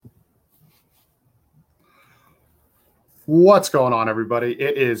What's going on, everybody?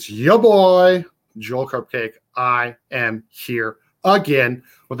 It is your boy, Joel Cupcake. I am here again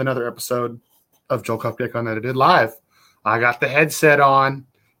with another episode of Joel Cupcake Unedited Live. I got the headset on.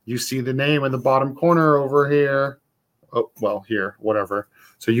 You see the name in the bottom corner over here. Oh, well, here, whatever.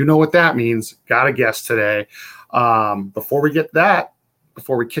 So you know what that means. Got a guest today. Before we kick that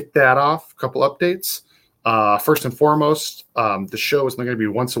off, a couple updates. First and foremost, the show is only going to be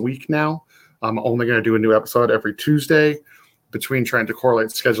once a week now. I'm only going to do a new episode every Tuesday. Between trying to correlate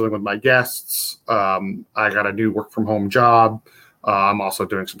scheduling with my guests, I got a new work from home job. I'm also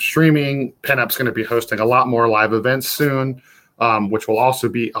doing some streaming. PenUp's going to be hosting a lot more live events soon, which will also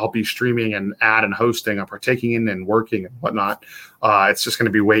be I'll be streaming and hosting. I'm partaking in and working and whatnot. It's just going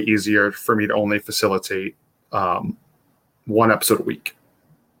to be way easier for me to only facilitate one episode a week.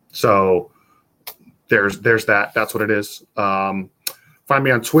 So there's that. That's what it is. Find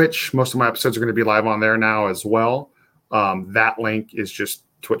me on Twitch. Most of my episodes are going to be live on there now as well. That link is just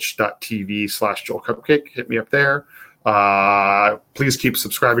twitch.tv/Joel Cupcake. Hit me up there. Please keep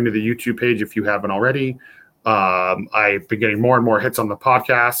subscribing to the YouTube page if you haven't already. I've been getting more and more hits on the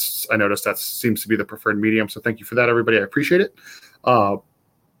podcasts. I noticed that seems to be the preferred medium. So thank you for that, everybody. I appreciate it.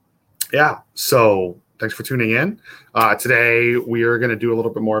 So thanks for tuning in. Today, we are going to do a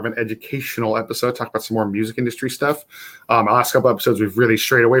little bit more of an educational episode, talk about some more music industry stuff. Our last couple episodes, we've really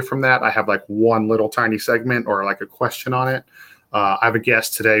strayed away from that. I have like one little tiny segment or like a question on it. I have a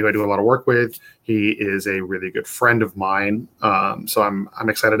guest today who I do a lot of work with. He is a really good friend of mine. So I'm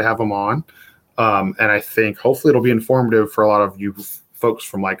excited to have him on. And I think hopefully it'll be informative for a lot of you folks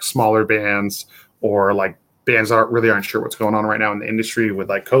from like smaller bands or like bands aren't sure what's going on right now in the industry with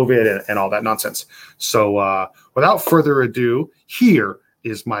like COVID and all that nonsense. So without further ado, here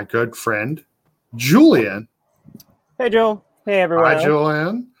is my good friend, Julian. Hey, Joel. Hey, everyone. Hi,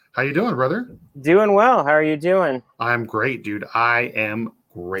 Julian. How you doing, brother? Doing well. How are you doing? I'm great, dude. I am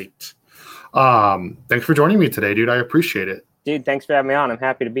great. Thanks for joining me today, dude. I appreciate it. Dude, thanks for having me on. I'm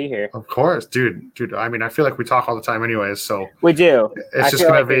happy to be here. Of course, dude. I mean, I feel like we talk all the time anyways, so. We do. It's just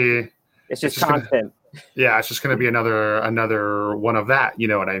going to be. It's just constant. Yeah, it's just going to be another one of that. You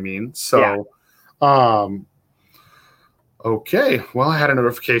know what I mean? So, yeah. Okay. Well, I had a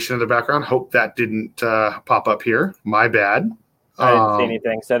notification in the background. Hope that didn't pop up here. My bad. I didn't see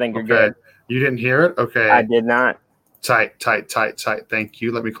anything, so I think you're good. You didn't hear it? Okay. I did not. Tight. Thank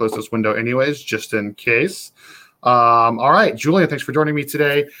you. Let me close this window anyways, just in case. All right, Julian, thanks for joining me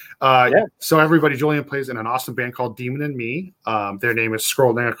today. So everybody, Julian plays in an awesome band called Demon and Me. Their name is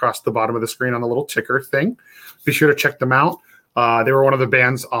scrolling across the bottom of the screen on the little ticker thing. Be sure to check them out. They were one of the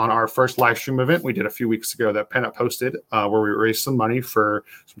bands on our first live stream event we did a few weeks ago that PenUp hosted, where we raised some money for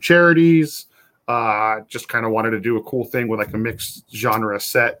some charities. Just kind of wanted to do a cool thing with like a mixed genre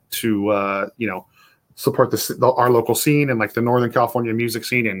set to, support our local scene and like the Northern California music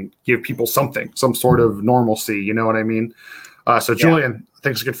scene and give people some sort of normalcy. You know what I mean? So Julian,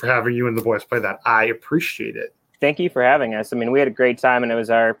 thanks again for having you and the boys play that. I appreciate it. Thank you for having us. I mean, we had a great time and it was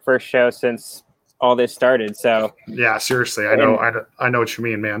our first show since all this started. So yeah, seriously. I know what you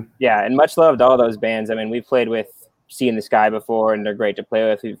mean, man. Yeah. And much love to all those bands. I mean, we've played with Sea in the Sky before and they're great to play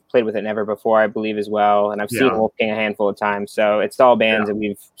with. We've played with It Never before, I believe, as well. And I've seen Wolfgang a handful of times. So it's all bands that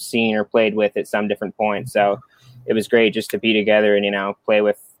we've seen or played with at some different point. So it was great just to be together and, play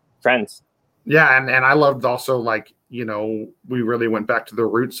with friends. Yeah. And I loved also like, we really went back to the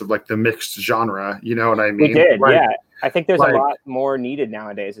roots of like the mixed genre. You know what I mean? We did. Like, yeah. I think there's a lot more needed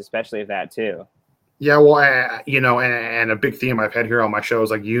nowadays, especially of that too. Yeah, well, and a big theme I've had here on my show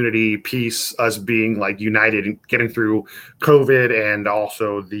is like unity, peace, us being like united and getting through COVID and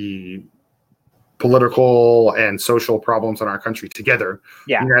also the political and social problems in our country together.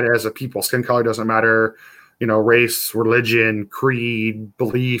 Yeah. United as a people. Skin color doesn't matter, race, religion, creed,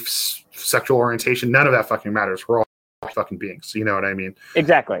 beliefs, sexual orientation. None of that fucking matters. We're all fucking beings. You know what I mean?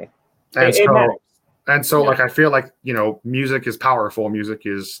 Exactly. And so like I feel like, music is powerful. Music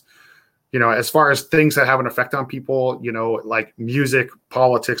is as far as things that have an effect on people, like music,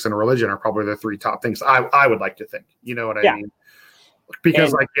 politics, and religion are probably the three top things I would like to think. You know what I mean?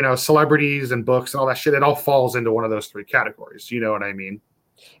 Because celebrities and books and all that shit, it all falls into one of those three categories. You know what I mean?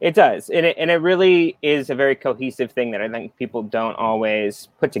 It does. And it really is a very cohesive thing that I think people don't always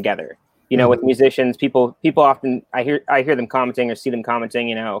put together. With musicians, people often, I hear them commenting or see them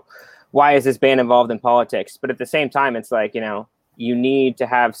commenting, why is this band involved in politics? But at the same time, it's like, you need to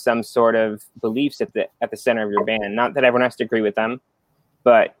have some sort of beliefs at the center of your band. Not that everyone has to agree with them,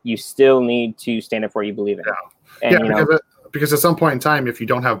 but you still need to stand up for what you believe in. Yeah. And, because at some point in time, if you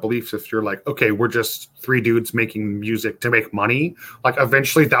don't have beliefs, if you're like, okay, we're just three dudes making music to make money, like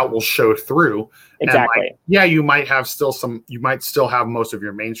eventually that will show through. Exactly. And like, yeah, you might still have most of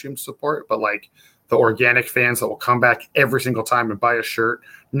your mainstream support, but like the organic fans that will come back every single time and buy a shirt,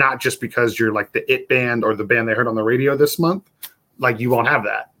 not just because you're like the it band or the band they heard on the radio this month, like you won't have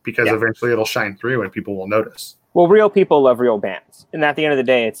that because eventually it'll shine through and people will notice. Well, real people love real bands. And at the end of the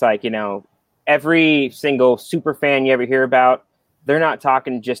day, it's like, every single super fan you ever hear about, they're not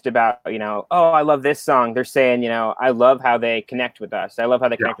talking just about, oh, I love this song. They're saying, I love how they connect with us. I love how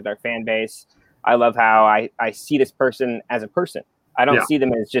they connect with our fan base. I love how I see this person as a person. I don't see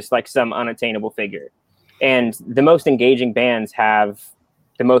them as just like some unattainable figure. And the most engaging bands have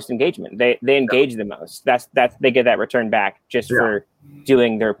the most engagement. They engage the most. That's they get that return back just for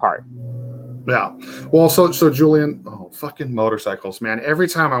doing their part. Yeah. Well, so Julian, fucking motorcycles, man. Every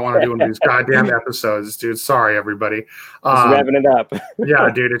time I want to do one of these goddamn episodes, dude. Sorry, everybody. Just revving it up.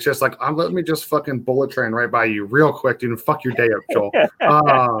 Yeah, dude. It's just like, let me just fucking bullet train right by you real quick, dude. And fuck your day up, Joel.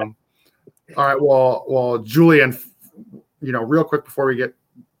 All right. Well, Julian, real quick before we get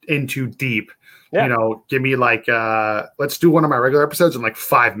into deep, give me like, let's do one of my regular episodes in like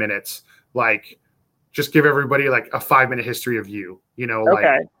 5 minutes. Like, just give everybody like a 5-minute history of you,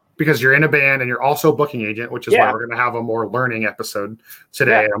 like, because you're in a band and you're also a booking agent, which is why we're going to have a more learning episode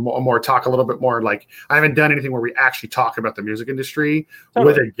today. A more talk a little bit more. Like, I haven't done anything where we actually talk about the music industry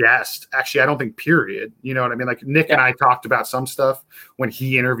with a guest. Actually, I don't think period. You know what I mean? Like Nick and I talked about some stuff when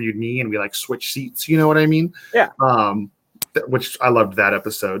he interviewed me and we like switched seats. You know what I mean? Yeah. Which I loved that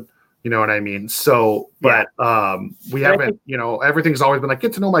episode. You know what I mean? So, but we haven't, everything's always been like,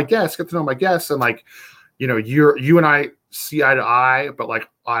 get to know my guests. And like, you and I see eye to eye, but like,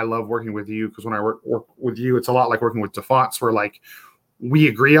 I love working with you because when I work with you, it's a lot like working with DeFonts, where like we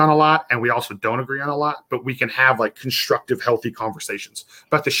agree on a lot and we also don't agree on a lot, but we can have like constructive, healthy conversations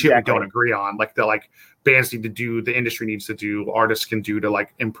about the shit we don't agree on. Like the bands need to do, the industry needs to do, artists can do to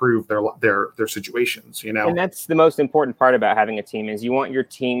like improve their situations, And that's the most important part about having a team is you want your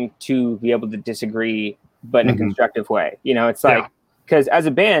team to be able to disagree, but in a constructive way. It's like, because as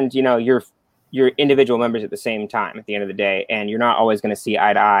a band, you're individual members at the same time at the end of the day, and you're not always going to see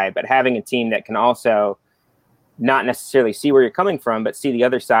eye to eye, but having a team that can also not necessarily see where you're coming from, but see the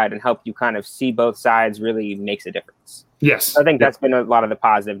other side and help you kind of see both sides really makes a difference. Yes. I think that's been a lot of the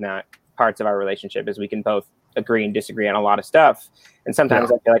positive parts of our relationship is we can both agree and disagree on a lot of stuff. And sometimes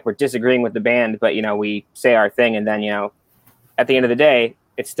I feel like we're disagreeing with the band, but we say our thing and then, at the end of the day,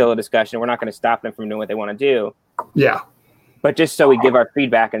 it's still a discussion. We're not going to stop them from doing what they want to do. Yeah. But just so we give our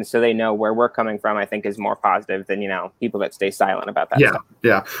feedback and so they know where we're coming from, I think is more positive than, people that stay silent about that stuff.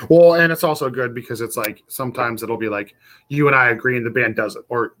 Yeah. Well, and it's also good because it's like sometimes it'll be like you and I agree and the band doesn't,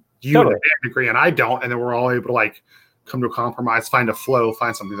 or you and the band agree and I don't, and then we're all able to like come to a compromise, find a flow,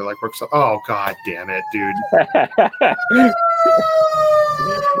 find something that like works. Oh, God damn it, dude.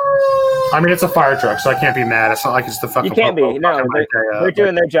 I mean, it's a fire truck, so I can't be mad. It's not like it's the fucking. You can't be. No, they're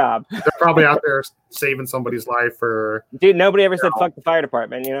doing their job. They're probably out there saving somebody's life. Or dude, nobody ever said fuck the fire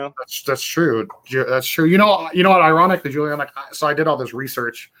department. That's true. That's true. You know what? Ironically, Julian, like, so I did all this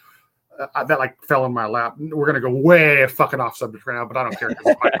research that like fell in my lap. We're gonna go way fucking off subject right now, but I don't care because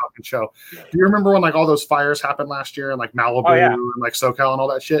it's my fucking show. Do you remember when like all those fires happened last year in like Malibu and like SoCal and all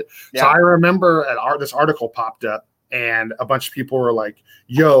that shit? Yeah. So I remember this article popped up. And a bunch of people were like,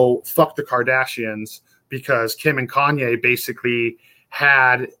 yo, fuck the Kardashians, because Kim and Kanye basically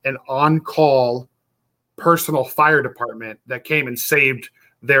had an on-call personal fire department that came and saved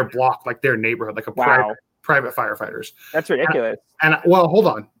their block, like their neighborhood, like a private firefighters. That's ridiculous. And well, hold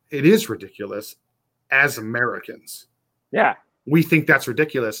on. It is ridiculous as Americans. Yeah. We think that's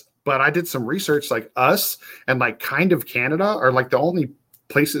ridiculous. But I did some research, like us and like kind of Canada are like the only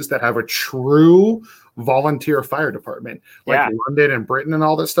places that have a true volunteer fire department, like London and Britain and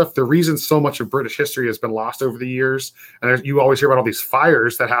all that stuff. The reason so much of British history has been lost over the years, and you always hear about all these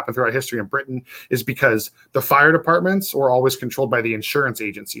fires that happen throughout history in Britain, is because the fire departments were always controlled by the insurance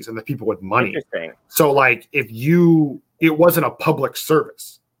agencies and the people with money. So like it wasn't a public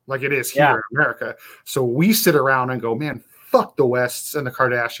service like it is here in America. So we sit around and go, man, fuck the Wests and the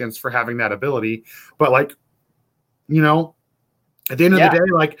Kardashians for having that ability. But like, at the end of the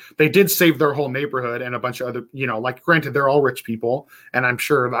day, like they did save their whole neighborhood and a bunch of other, like granted, they're all rich people and I'm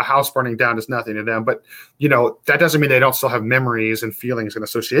sure the house burning down is nothing to them, but that doesn't mean they don't still have memories and feelings and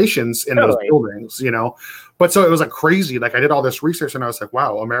associations in those buildings, but so it was like crazy. Like I did all this research and I was like,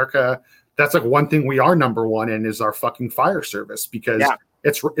 wow, America, that's like one thing we are number one in is our fucking fire service, because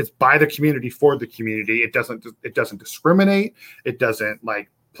it's by the community for the community. It doesn't discriminate. It doesn't like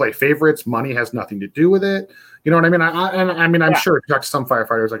play favorites. Money has nothing to do with it. You know what I mean? I'm sure if you talk to some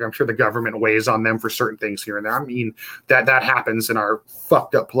firefighters, like I'm sure the government weighs on them for certain things here and there. I mean, that happens in our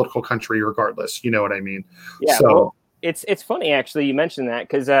fucked up political country regardless. You know what I mean? Yeah. So well, it's funny actually you mentioned that,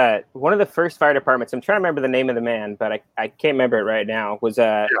 because one of the first fire departments, I'm trying to remember the name of the man, but I can't remember it right now, was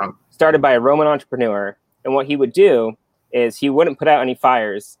started by a Roman entrepreneur. And what he would do is he wouldn't put out any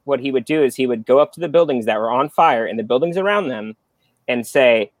fires. What he would do is he would go up to the buildings that were on fire and the buildings around them and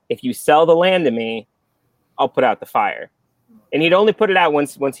say, if you sell the land to me, I'll put out the fire. And he'd only put it out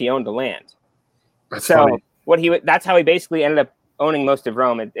once he owned the land. that's funny. That's how he basically ended up owning most of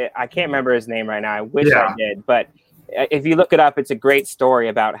Rome. I can't remember his name right now. I wish I did. But if you look it up, it's a great story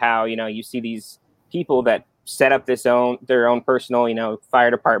about how, you see these people that set up their own personal,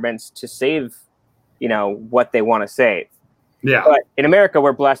 fire departments to save, what they want to save. Yeah. But in America,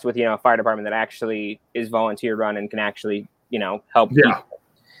 we're blessed with, a fire department that actually is volunteer run and can actually, help people.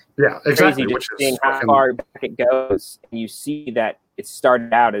 Yeah, exactly. Crazy just seeing how far back it goes. And you see that it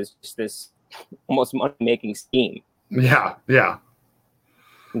started out as just this almost money-making scheme. Yeah.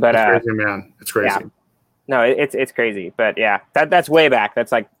 But it's crazy, man. It's crazy. Yeah. No, it's crazy. But yeah, that's way back.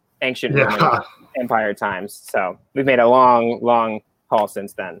 That's like ancient Roman Empire times. So we've made a long, long haul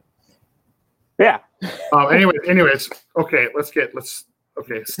since then. Yeah. Anyways. Okay.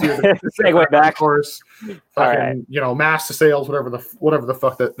 Steer the segue back. Course. Fucking, mass to sales, whatever the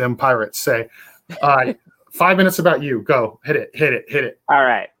fuck that them pirates say. 5 minutes about you. Go. Hit it. All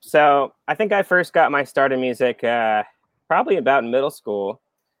right. So I think I first got my start in music probably about in middle school.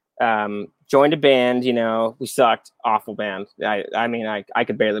 Joined a band, we sucked. Awful band. I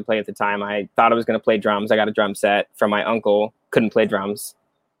could barely play at the time. I thought I was going to play drums. I got a drum set from my uncle. Couldn't play drums.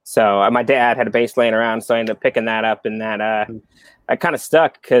 So my dad had a bass laying around, so I ended up picking that up, and that I kind of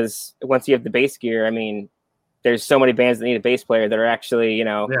stuck, because once you have the bass gear, there's so many bands that need a bass player that are actually,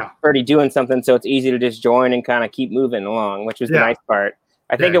 already doing something, so it's easy to just join and kind of keep moving along, which was the nice part.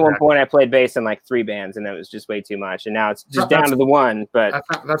 I think at one point I played bass in like 3 bands, and it was just way too much, and now it's just down to the one. But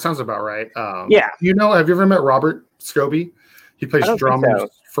that sounds about right. Have you ever met Robert Scobie? He plays drums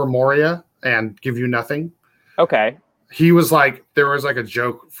for Moria and Give You Nothing. Okay. He was like, there was like a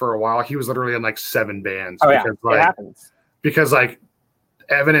joke for a while. He was literally in like 7 bands. It happens. Because like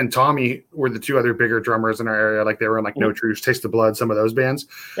Evan and Tommy were the 2 other bigger drummers in our area. Like they were in like No Truce, Taste the Blood, some of those bands.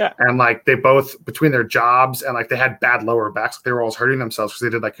 Yeah. And like they both, between their jobs and like they had bad lower backs, they were always hurting themselves because they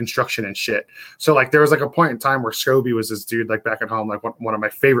did like construction and shit. So like there was like a point in time where Scobie was this dude like back at home, like one of my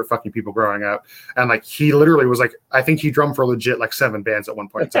favorite fucking people growing up. And like he literally was like, I think he drummed for legit like 7 bands at one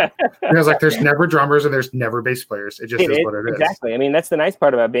point in time. Because like there's never drummers and there's never bass players. It just is what it is. Exactly. That's the nice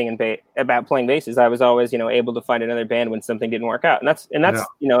part about being about playing bass, is I was always, able to find another band when something didn't work out. And that's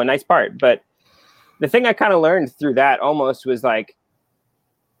a nice part. But the thing I kind of learned through that almost was like,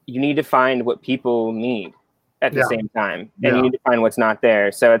 you need to find what people need at the same time, and you need to find what's not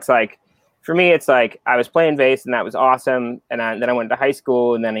there. So it's like, for me, it's like I was playing bass and that was awesome. And then I went to high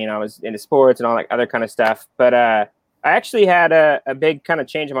school, and then, I was into sports and all that other kind of stuff. But I actually had a big kind of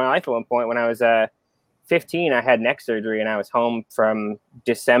change in my life at one point. When I was 15, I had neck surgery, and I was home from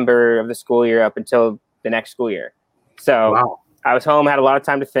December of the school year up until the next school year. So I was home, had a lot of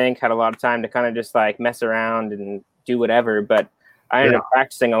time to think, had a lot of time to kind of just like mess around and do whatever. But I ended up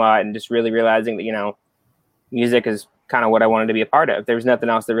practicing a lot and just really realizing that, music is kind of what I wanted to be a part of. There was nothing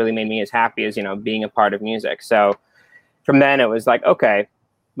else that really made me as happy as, being a part of music. So from then it was like, okay,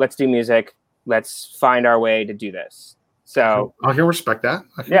 let's do music. Let's find our way to do this. So I can respect that.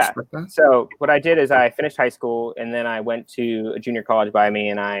 Respect that. So what I did is I finished high school, and then I went to a junior college by me,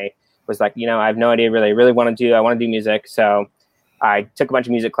 and I was like, I have no idea really want to do. I want to do music. So I took a bunch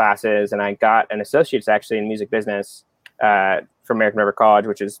of music classes, and I got an associate's actually in music business from American River College,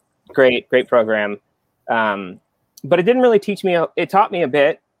 which is great program. But it didn't really teach me. It taught me a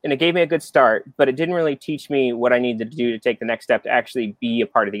bit, and it gave me a good start, but it didn't really teach me what I needed to do to take the next step to actually be a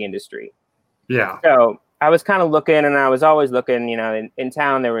part of the industry. Yeah. So I was kind of looking, and I was always looking, in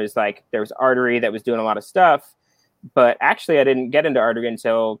town, there was Artery that was doing a lot of stuff. But actually, I didn't get into artery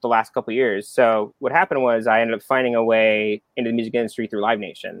until the last couple of years. So what happened was I ended up finding a way into the music industry through Live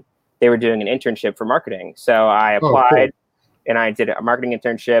Nation. They were doing an internship for marketing. So I applied, and I did a marketing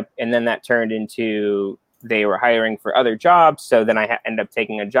internship. And then that turned into they were hiring for other jobs. So then I ended up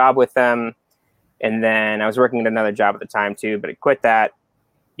taking a job with them. And then I was working at another job at the time too, but I quit that.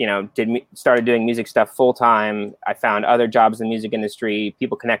 Started doing music stuff full time. I found other jobs in the music industry.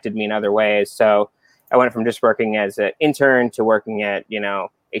 People connected me in other ways. So I went from just working as an intern to working at,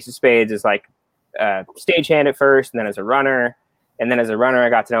 Ace of Spades as like a stagehand at first, and then as a runner. And then as a runner, I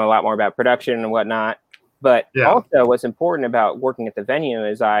got to know a lot more about production and whatnot. But Yeah. also what's important about working at the venue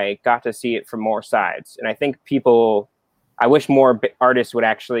is I got to see it from more sides. And I think I wish more artists would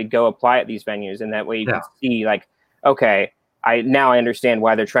actually go apply at these venues. And that way you can see like, okay, I understand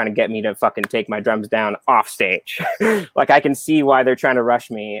why they're trying to get me to fucking take my drums down off stage. Like I can see why they're trying to rush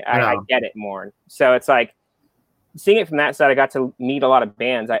me. I get it more. So it's like seeing it from that side, I got to meet a lot of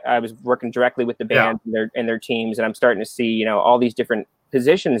bands. I was working directly with the bands and their teams, and I'm starting to see, you know, all these different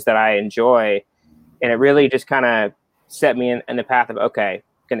positions that I enjoy. And it really just kind of set me in the path of, okay,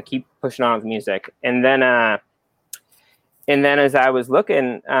 going to keep pushing on with music. And then as I was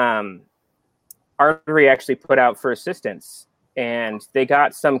looking, Artery actually put out for assistants, and they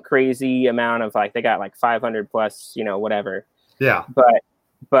got some crazy amount of they got like 500 plus, you know, whatever. Yeah.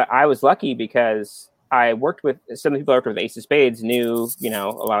 But I was lucky because I worked with some people I worked with Ace of Spades, knew, you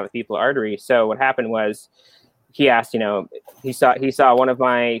know, a lot of the people at Artery. So what happened was he asked, you know, he saw that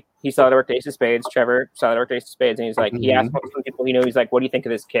I worked at Ace of Spades. Trevor saw that I worked at Ace of Spades, and he's like, he asked some people he knew, he's like, what do you think of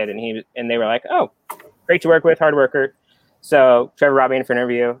this kid? And they were like, oh, great to work with, hard worker. So Trevor brought me in for an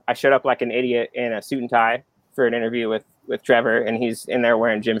interview. I showed up like an idiot in a suit and tie for an interview with Trevor, and he's in there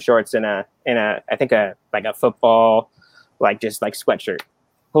wearing gym shorts and I think a football, just sweatshirt.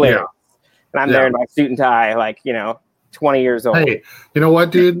 Hilarious. Yeah. And I'm there in my suit and tie, 20 years old. Hey, you know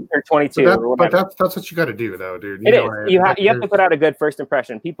what, dude? Or 22. But that's what you got to do, though, dude. You have to put out a good first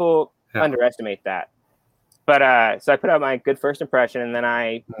impression. People underestimate that. But so I put out my good first impression, and then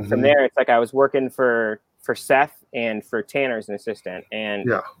from there, it's like I was working for Seth and for Tanner as an assistant, and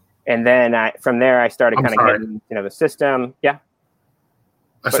then from there I started kind of getting the system. Yeah.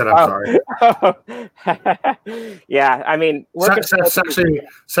 I said I'm sorry. Yeah, I mean,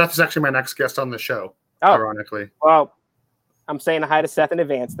 Seth is actually my next guest on the show. Oh, ironically. Well, I'm saying hi to Seth in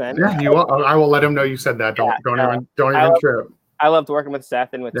advance then. Yeah, you will. I will let him know you said that. Don't even trip. I loved working with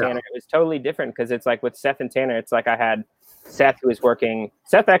Seth and with Tanner. It was totally different because it's like with Seth and Tanner, it's like I had Seth who was working.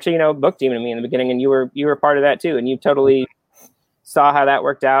 Seth actually, booked Demon and me in the beginning, and you were part of that too, and you totally saw how that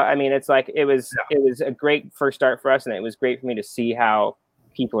worked out. I mean, it's like it was a great first start for us, and it was great for me to see how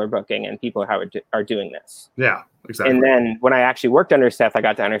people are booking and people how are doing this. Yeah, exactly. And then when I actually worked under Seth, I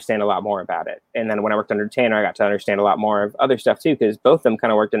got to understand a lot more about it. And then when I worked under Tanner, I got to understand a lot more of other stuff too, because both of them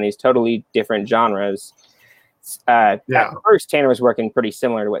kind of worked in these totally different genres. At first, Tanner was working pretty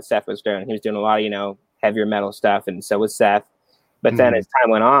similar to what Seth was doing. He was doing a lot of, heavier metal stuff, and so was Seth. But then as time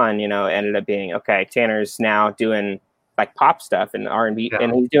went on, it ended up being, okay, Tanner's now doing pop stuff and R&B,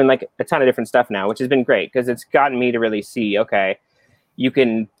 and he's doing a ton of different stuff now, which has been great because it's gotten me to really see, okay, you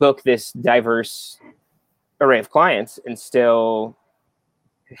can book this diverse array of clients and still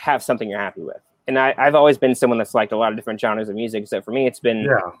have something you're happy with. And I've always been someone that's liked a lot of different genres of music. So for me, it's been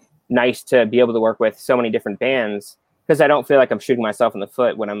nice to be able to work with so many different bands because I don't feel like I'm shooting myself in the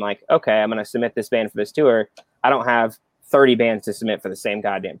foot when I'm like, okay, I'm going to submit this band for this tour. I don't have 30 bands to submit for the same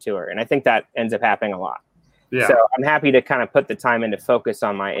goddamn tour. And I think that ends up happening a lot. Yeah. So I'm happy to kind of put the time in to focus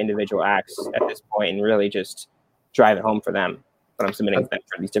on my individual acts at this point and really just drive it home for them. I'm submitting them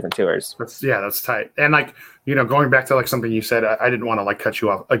for these different tours. That's tight. And going back to something you said, I didn't want to cut you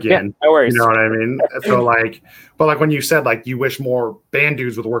off again. Yeah, no worries. You know what I mean? So but when you said you wish more band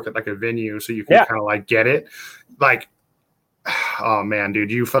dudes would work at a venue so you can kind of get it. Oh man,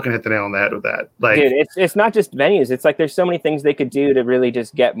 dude, you fucking hit the nail on the head with that. Dude, it's not just venues. It's there's so many things they could do to really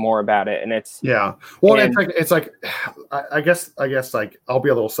just get more about it. And it's Well, it's I guess I'll be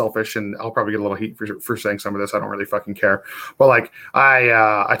a little selfish and I'll probably get a little heat for saying some of this. I don't really fucking care. But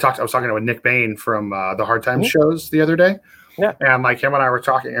I was talking to Nick Bain from the Hard Times shows the other day. Yeah. And him and I were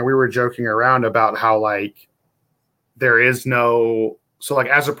talking and we were joking around about how there is no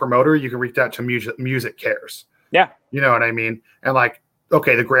as a promoter you can reach out to Music Cares. Yeah. You know what I mean? And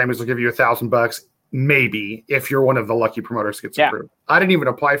okay, the Grammys will give you $1,000 maybe if you're one of the lucky promoters gets approved. I didn't even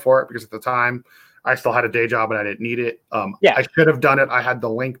apply for it because at the time I still had a day job and I didn't need it. I should have done it. I had the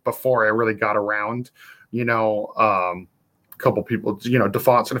link before I really got around, a couple people,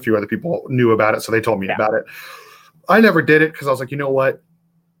 DeFonts and a few other people knew about it. So they told me about it. I never did it because I was like, you know what?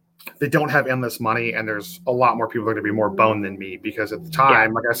 They don't have endless money and there's a lot more people that are going to be more boned than me because at the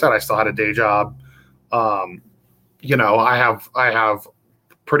time, like I said, I still had a day job. I have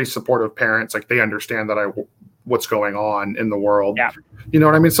pretty supportive parents. They understand that what's going on in the world. Yeah. You know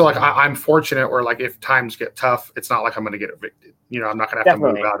what I mean? So I'm fortunate where if times get tough, it's not like I'm going to get evicted. I'm not going to have to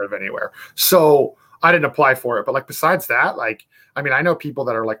move out of anywhere. So I didn't apply for it. But besides that, I know people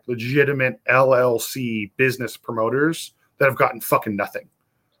that are legitimate LLC business promoters that have gotten fucking nothing.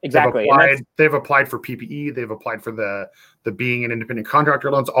 Exactly. They've applied for PPE. They've applied for the being an independent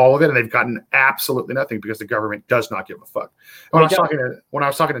contractor loans, all of it, and they've gotten absolutely nothing because the government does not give a fuck. When I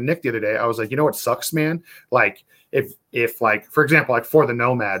was talking to Nick the other day, I was like, you know what sucks, man? Like if like, for example, like For the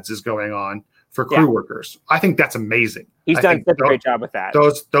Nomads is going on for crew workers. I think that's amazing. He's done such a great job with that.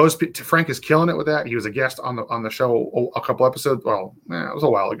 Frank is killing it with that. He was a guest on the show a couple episodes. Well, it was a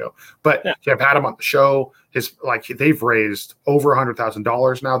while ago, but I've had him on the show. They've raised over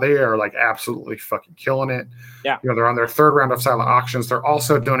 $100,000 now. They are like absolutely fucking killing it. Yeah, they're on their third round of silent auctions. They're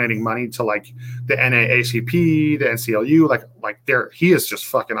also donating money to like the NAACP, the NCLU. He is just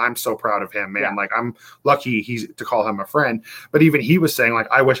fucking. I'm so proud of him, man. Yeah. Like I'm lucky to call him a friend. But even he was saying like,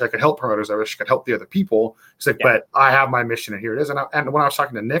 I wish I could help promoters. I wish I could help the other people. He's like, but I have my mission and here it is. And when I was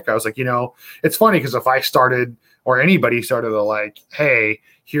talking to Nick, I was like, it's funny because if I started or anybody started to like, hey,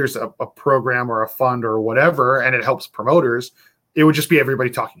 here's a program or a fund or whatever, and it helps promoters, it would just be everybody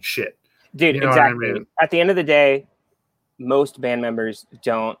talking shit. Dude, exactly. I mean? At the end of the day, most band members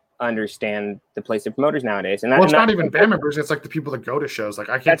don't understand the place of promoters nowadays. And it's not even band members. It's like the people that go to shows. Like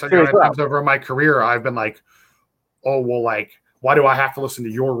I can't tell you how many times over my career I've been like, oh, well, like, why do I have to listen to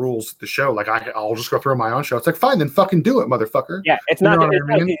your rules at the show? Like I'll just go through my own show. It's like, fine, then fucking do it, motherfucker. Yeah, it's not what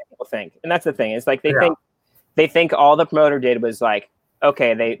people think. And that's the thing. It's like they think all the promoter did was like,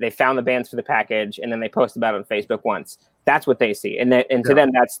 okay, they found the bands for the package and then they post about it on Facebook once. That's what they see. And to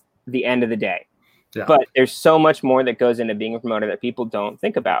them, that's the end of the day. Yeah. But there's so much more that goes into being a promoter that people don't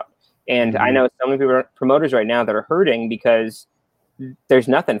think about. And I know so many promoters right now that are hurting because there's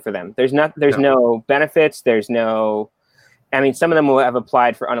nothing for them. There's no benefits. I mean, some of them will have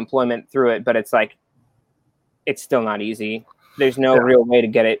applied for unemployment through it, but it's like, it's still not easy. There's no real way to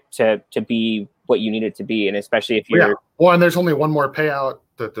get it to be what you need it to be. And especially if you're... Well, and there's only one more payout,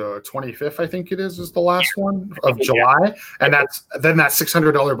 the 25th, I think it is the last one of July. And that's then that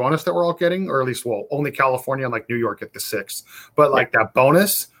 $600 bonus that we're all getting, or at least, only California and like New York get the 6th. But like that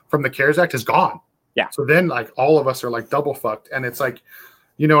bonus from the CARES Act is gone. Yeah. So then like all of us are like double fucked. And it's like,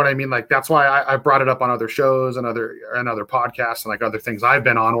 you know what I mean? Like, that's why I brought it up on other shows and other podcasts and like other things I've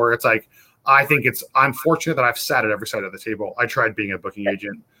been on, where it's like, I'm fortunate that I've sat at every side of the table. I tried being a booking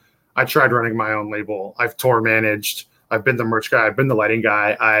agent. I tried running my own label. I've tour managed. I've been the merch guy. I've been the lighting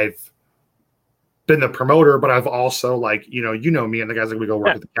guy. I've been the promoter, but I've also like, you know me and the guys that we go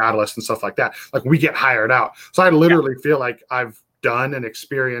work at the Catalyst and stuff like that. Like we get hired out. So I literally feel like I've done and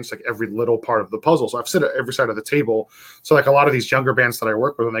experienced like every little part of the puzzle. So I've sit at every side of the table. So like a lot of these younger bands that I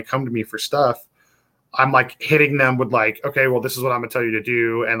work with, when they come to me for stuff, I'm like hitting them with like, okay, well, this is what I'm gonna tell you to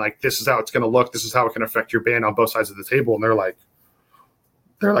do, and like this is how it's gonna look. This is how it can affect your band on both sides of the table. And they're like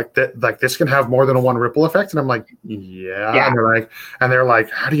this can have more than a one ripple effect. And I'm like, yeah. And they're like,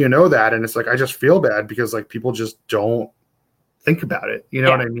 how do you know that? And it's like, I just feel bad because like people just don't think about it. You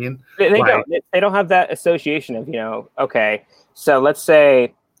know what I mean? They don't have that association of, okay, so let's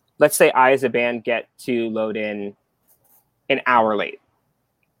say I as a band get to load in an hour late.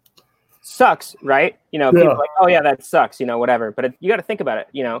 Sucks, right? People are like, oh yeah, that sucks, whatever. But you got to think about it.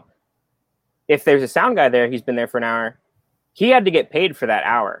 If there's a sound guy there, he's been there for an hour. He had to get paid for that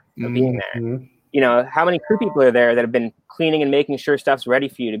hour of being there. How many crew people are there that have been cleaning and making sure stuff's ready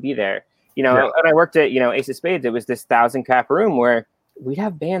for you to be there? When I worked at, Ace of Spades, it was this 1,000-cap room where we'd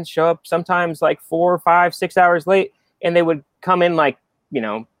have bands show up sometimes like 4, 5, 6 hours late, and they would come in like,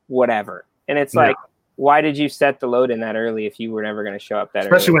 whatever. And it's like, why did you set the load in that early if you were never going to show up that early?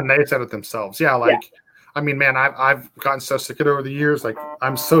 Especially when they set it themselves. I mean, man, I've gotten so sick of it over the years. Like,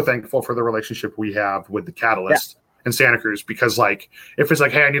 I'm so thankful for the relationship we have with the Catalyst in Santa Cruz, because like, if it's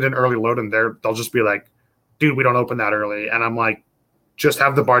like, hey, I need an early load in there, they'll just be like, dude, we don't open that early. And I'm like, just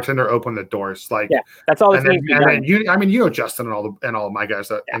have the bartender open the doors. Like, that's all. And then Justin and all of my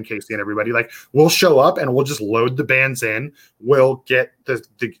guys and Casey and everybody, like, we'll show up and we'll just load the bands in. We'll get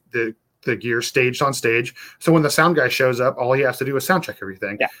the gear staged on stage. So when the sound guy shows up, all he has to do is sound check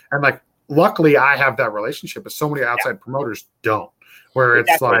everything. Yeah. And like, luckily I have that relationship, but so many outside promoters don't, where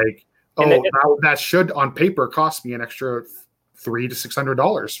it's like, that should on paper cost me an extra $300 to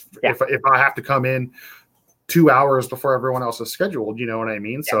 $600 if I have to come in 2 hours before everyone else is scheduled. You know what I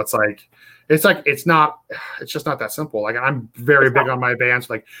mean? So it's just not that simple. Like, I'm very big on my bands,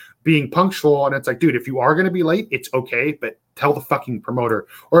 like being punctual. And it's like, dude, if you are going to be late, it's okay, but tell the fucking promoter,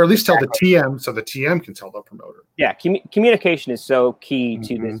 or at least tell the TM so the TM can tell the promoter. Yeah. Communication is so key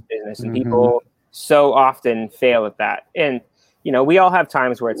to this business, and people so often fail at that. And, we all have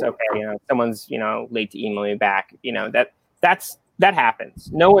times where it's okay. Someone's, late to email me back, that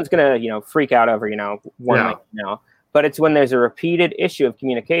happens. No one's going to, freak out over, but it's when there's a repeated issue of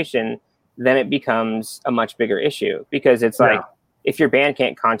communication, then it becomes a much bigger issue, because it's like, if your band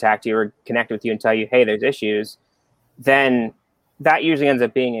can't contact you or connect with you and tell you, hey, there's issues, then that usually ends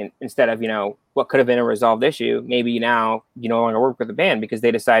up being instead of, what could have been a resolved issue, maybe now you no longer work with the band because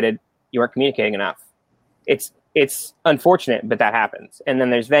they decided you weren't communicating enough. It's unfortunate, but that happens. And then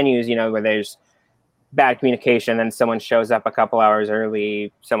there's venues, where there's bad communication, and someone shows up a couple hours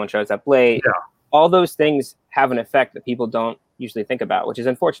early, someone shows up late. Yeah. All those things have an effect that people don't usually think about, which is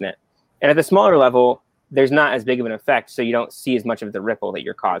unfortunate. And at the smaller level, there's not as big of an effect, so you don't see as much of the ripple that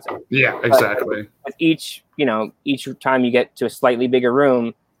you're causing. Yeah, exactly. With each time you get to a slightly bigger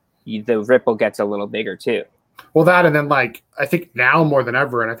room, the ripple gets a little bigger too. Well, that, and then like, I think now more than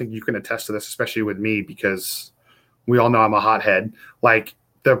ever, and I think you can attest to this, especially with me, because we all know I'm a hothead, like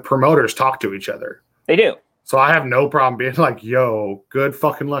the promoters talk to each other. They do. So I have no problem being like, yo, good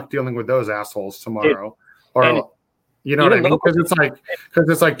fucking luck dealing with those assholes tomorrow. Dude. Or, and you know what I mean? Because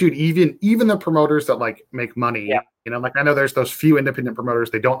it's like, dude, even the promoters that like make money, yeah. Like I know there's those few independent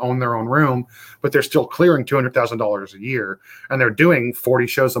promoters, they don't own their own room, but they're still clearing $200,000 a year, and they're doing 40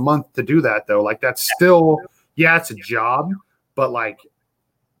 shows a month to do that though. Like that's still, it's a job, but like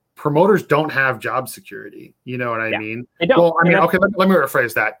promoters don't have job security. You know what I mean? They don't. Well, I mean, okay, let me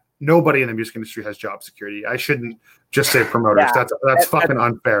rephrase that. Nobody in the music industry has job security. I shouldn't just say promoters. Yeah. That's fucking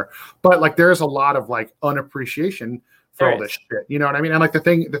unfair. But like, there's a lot of like unappreciation for all this shit. You know what I mean? And like the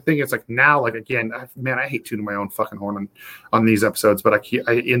thing is like now, like again, I hate tooting my own fucking horn on these episodes, but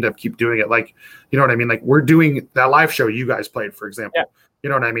I end up keep doing it. Like, you know what I mean? Like we're doing that live show you guys played, for example. Yeah. You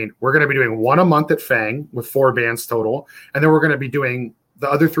know what I mean? We're going to be doing one a month at Fang with 4 bands total, and then we're going to be doing the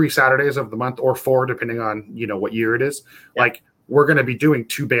other 3 Saturdays of the month, or 4 depending on what year it is. Yeah. Like we're going to be doing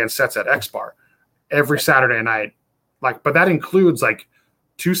 2 band sets at X Bar every Saturday night. Like, but that includes like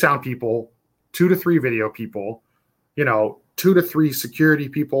 2 sound people, 2 to 3 video people, 2 to 3 security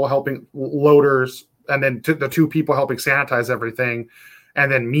people helping loaders, and then the 2 people helping sanitize everything,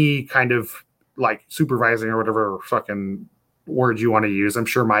 and then me kind of like supervising or whatever fucking word you want to use. I'm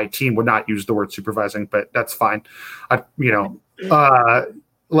sure my team would not use the word supervising, but that's fine. And it's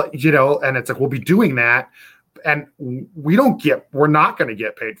like we'll be doing that, and we're not going to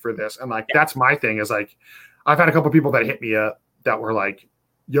get paid for this. And like that's my thing is like I've had a couple people that hit me up that were like,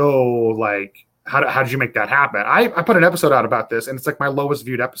 yo, like how did you make that happen? I put an episode out about this, and it's like my lowest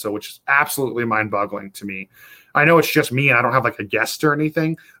viewed episode, which is absolutely mind-boggling to me. I know it's just me and I don't have like a guest or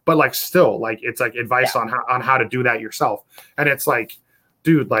anything, but like still, like it's like advice on how to do that yourself. And it's like,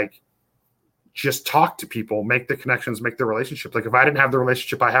 dude, like just talk to people, make the connections, make the relationships. Like if I didn't have the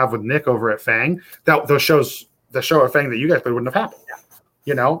relationship I have with Nick over at Fang, the show at Fang that you guys played wouldn't have happened.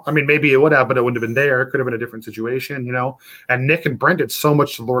 I mean, maybe it would have, but it wouldn't have been there. It could have been a different situation, And Nick and Brent did so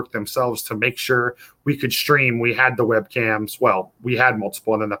much work themselves to make sure we could stream. We had the webcams. Well, we had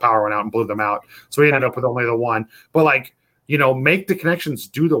multiple, and then the power went out and blew them out. So we ended up with only the one. But like, make the connections,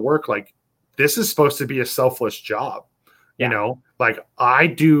 do the work. Like this is supposed to be a selfless job. Like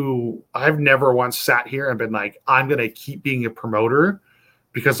I've never once sat here and been like, I'm going to keep being a promoter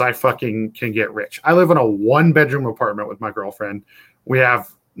because I fucking can get rich. I live in a 1-bedroom apartment with my girlfriend. We have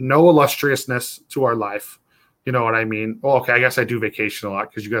no illustriousness to our life. You know what I mean? Well, okay, I guess I do vacation a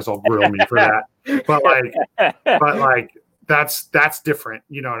lot because you guys all grill me for that. But like that's different.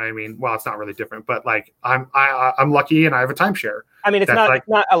 You know what I mean? Well, it's not really different, but like I'm lucky and I have a timeshare. I mean, it's not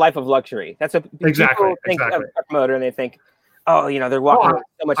a life of luxury. That's what people think of a promoter, and they think, oh, they're walking with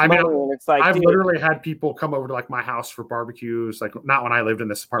so much money, and it's like I've literally had people come over to like my house for barbecues, like not when I lived in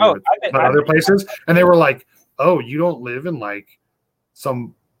this apartment, but other places, and they were like, "Oh, you don't live in like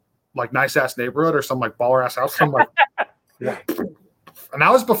some like nice ass neighborhood or some like baller ass house." I'm like, yeah. And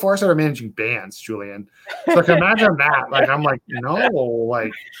that was before I started managing bands, Julian. So like imagine that. Like I'm like, no,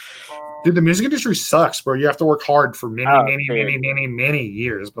 like, dude, the music industry sucks, bro. You have to work hard for many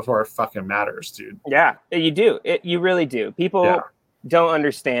years before it fucking matters, dude. Yeah, you do. You really do. People don't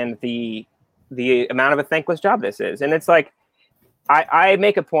understand the amount of a thankless job this is. And it's like, I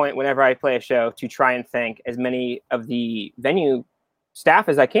make a point whenever I play a show to try and thank as many of the venue staff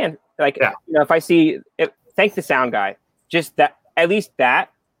as I can. Like, if I thank the sound guy, just that, at least that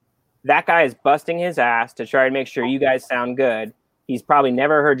guy is busting his ass to try and make sure you guys sound good. He's probably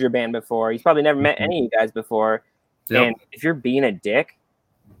never heard your band before. He's probably never met any of you guys before. Yep. And if you're being a dick,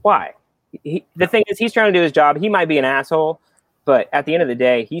 why? The thing is, he's trying to do his job. He might be an asshole, but at the end of the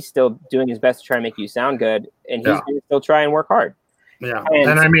day, he's still doing his best to try and make you sound good, and he's going to still try and work hard. Yeah,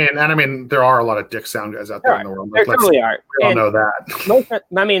 and I mean, there are a lot of dick sound guys out there in the world. There totally are. We all know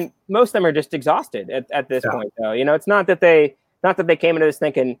that. Most of them are just exhausted at this point, though. It's not that they came into this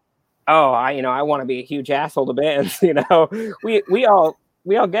thinking, oh, I want to be a huge asshole to bands. We all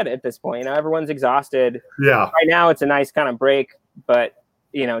get it at this point. Everyone's exhausted. Yeah. Right now, it's a nice kind of break but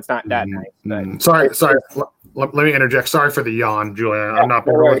it's not that nice. But Sorry. Let me interject. Sorry for the yawn, Julian. I'm not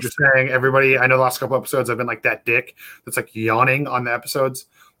bored what you're saying. Everybody, I know the last couple episodes I've been like that dick that's like yawning on the episodes.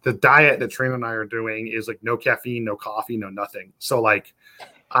 The diet that Trina and I are doing is like no caffeine, no coffee, no nothing. So like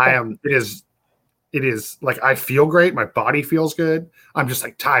it is like I feel great. My body feels good. I'm just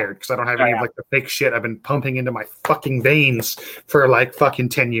like tired because I don't have any of like the fake shit I've been pumping into my fucking veins for like fucking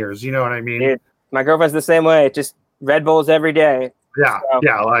 10 years. You know what I mean? Dude, my girlfriend's the same way. Just Red Bulls every day. Yeah.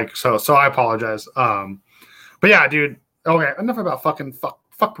 Like so I apologize. But yeah, dude. Okay, enough about fuck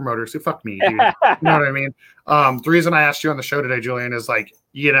promoters. Fuck me, dude. You know what I mean? The reason I asked you on the show today, Julian, is like,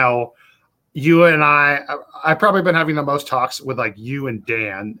 you and I've probably been having the most talks with like you and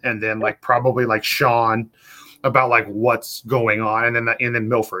Dan, and then like probably like Sean about like what's going on, and then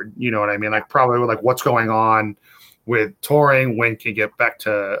Milford. You know what I mean? Like probably like what's going on with touring, when can you get back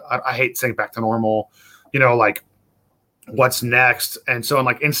to? I hate saying back to normal. Like what's next. And so I'm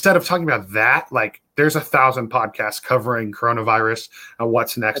like, instead of talking about that, like there's 1,000 podcasts covering coronavirus and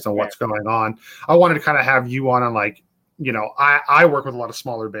what's next and what's going on. I wanted to kind of have you on like, I work with a lot of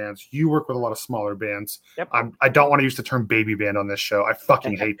smaller bands. You work with a lot of smaller bands. Yep. I don't want to use the term baby band on this show. I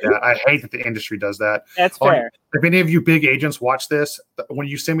fucking hate that. I hate that the industry does that. That's fair. If any of you big agents watch this, when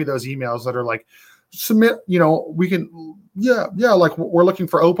you send me those emails that are like, submit, we can, like we're looking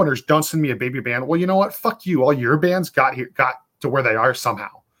for openers, don't send me a baby band. Well, you know what? Fuck you. All your bands got to where they are somehow.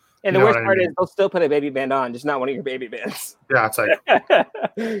 And the worst part is they'll still put a baby band on, just not one of your baby bands. Yeah, it's like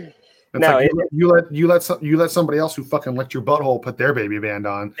you let somebody else who fucking licked your butthole put their baby band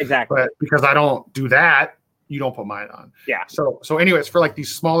on. Exactly. But because I don't do that, you don't put mine on. Yeah. So anyways, for like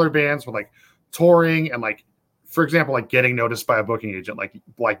these smaller bands with like touring and like, for example, like getting noticed by a booking agent,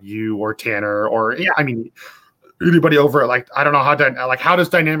 like you or Tanner or anybody over at like, I don't know how does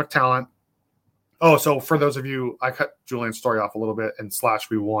Dynamic Talent. Oh, so for those of you, I cut Julian's story off a little bit and /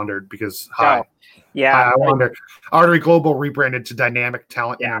 we wandered because I wandered. Artery Global rebranded to Dynamic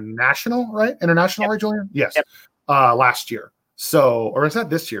Talent International, right? International, right, Julian? Yes. Yep. Last year. So, or is that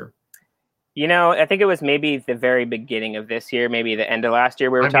this year? I think it was maybe the very beginning of this year, maybe the end of last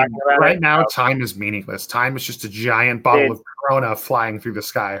year. We were talking about right now. Time is meaningless. Time is just a giant bottle of Corona flying through the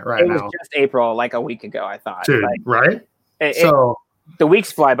sky right now. It was just April, like a week ago, I thought. Dude, right? The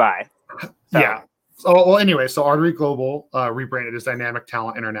weeks fly by. So. Yeah. Well, anyway, so Artery Global rebranded as Dynamic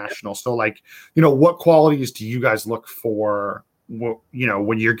Talent International. So, like, what qualities do you guys look for? When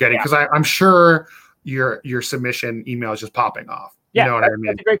you're getting, because I'm sure your submission email is just popping off. You know what I mean?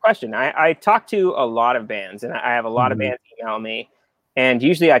 That's a great question. I talk to a lot of bands, and I have a lot of bands email me, and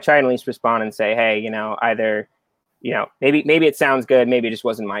usually I try and at least respond and say, hey, either, maybe it sounds good, maybe it just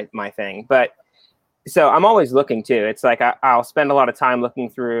wasn't my thing. But so I'm always looking too. It's like I'll spend a lot of time looking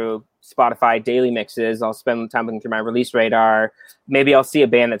through Spotify daily mixes. I'll spend time looking through my release radar. Maybe I'll see a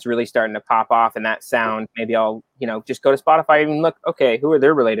band that's really starting to pop off in that sound. Maybe I'll, just go to Spotify and look, okay, who are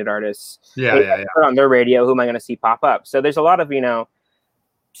their related artists? Put on their radio, who am I going to see pop up? So there's a lot of,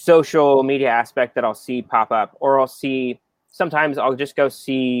 social media aspect that I'll see pop up, or sometimes I'll just go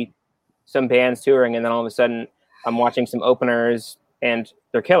see some bands touring, and then all of a sudden I'm watching some openers and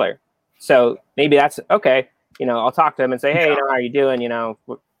they're killer. So maybe that's okay. I'll talk to them and say, hey, how are you doing?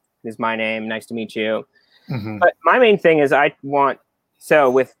 This is my name. Nice to meet you. Mm-hmm. But my main thing is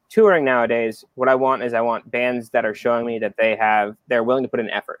with touring nowadays, what I want bands that are showing me that they're willing to put in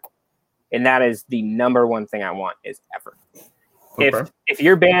effort. And that is the number one thing I want is effort. Okay. If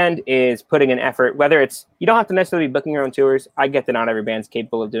your band is putting in effort, whether it's, you don't have to necessarily be booking your own tours. I get that not every band's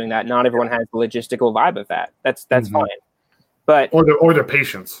capable of doing that. Not everyone has the logistical vibe of that. That's fine. But or their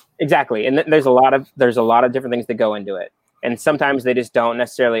patience. Exactly. And there's a lot of different things that go into it. And sometimes they just don't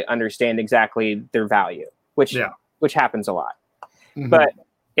necessarily understand exactly their value, which happens a lot. Mm-hmm. But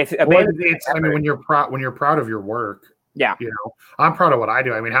if a band when you're proud of your work, I'm proud of what I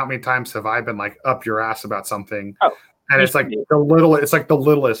do. I mean, how many times have I been like up your ass about something? Oh, and it's like the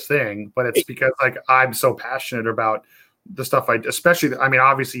littlest thing, but it's because like I'm so passionate about the stuff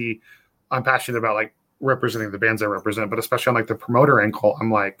obviously I'm passionate about like representing the bands I represent, but especially on like the promoter ankle,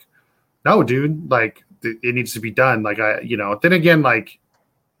 I'm like, no, dude, like it needs to be done. Like then again, like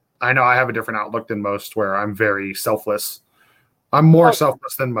I know I have a different outlook than most where I'm very selfless. I'm more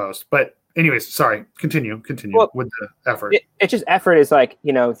selfless than most, but anyways, sorry, continue with the effort. It's just effort is like,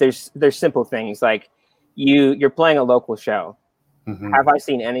 there's simple things like you're playing a local show. Mm-hmm. Have I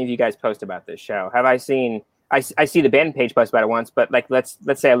seen any of you guys post about this show? Have I seen, I see the band page post about it once, but like, let's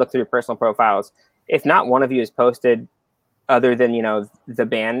say I look through your personal profiles. If not one of you has posted other than, the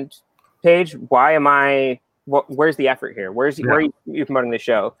band page, where's the effort here? Where are you promoting the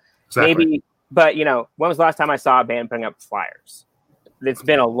show? Exactly. Maybe, but when was the last time I saw a band putting up flyers? it's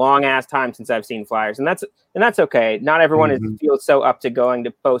been a long ass time since I've seen flyers, and that's okay. Not everyone feels so up to going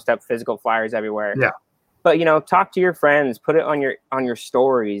to post up physical flyers everywhere. Yeah. But talk to your friends, put it on your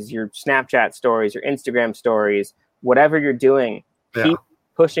stories, your Snapchat stories, your Instagram stories, whatever you're doing. Keep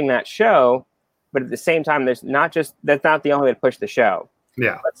pushing that show, but at the same time, that's not the only way to push the show.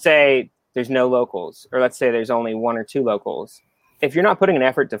 Yeah. Let's say there's no locals, or let's say there's only 1 or 2 locals. If you're not putting an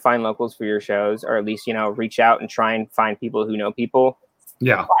effort to find locals for your shows, or at least reach out and try and find people who know people.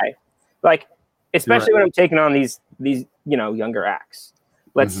 Yeah. Why? Like, especially when I'm taking on these younger acts.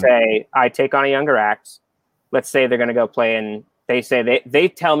 Let's say I take on a younger act. Let's say they're going to go play in. They say they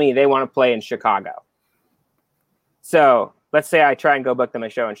tell me they want to play in Chicago. So let's say I try and go book them a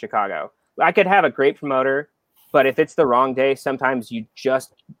show in Chicago. I could have a great promoter, but if it's the wrong day, sometimes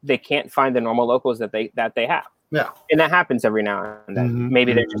they can't find the normal locals that they have. Yeah. And that happens every now and then.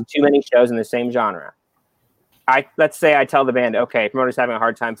 Maybe there's just too many shows in the same genre. Let's say I tell the band, okay, promoter's having a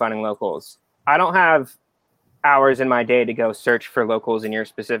hard time finding locals. I don't have hours in my day to go search for locals in your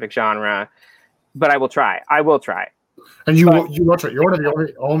specific genre, but I will try. And you will try. You're one of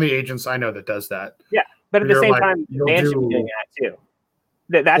the only agents I know that does that. Yeah. But at the same time, bands should be doing that too.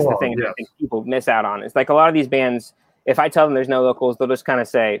 That's the thing that I think people miss out on. It's like a lot of these bands, if I tell them there's no locals, they'll just kind of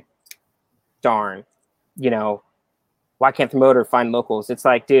say, darn, why can't the promoter find locals? It's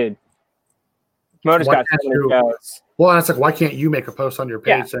like, dude, promoter's got so many shows. Well, it's like, why can't you make a post on your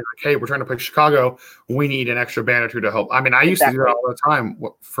page saying, like, hey, we're trying to play Chicago. We need an extra band or 2 to help. I mean, I used to do that all the time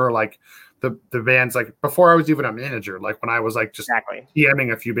for like the bands, like before I was even a manager, like when I was like just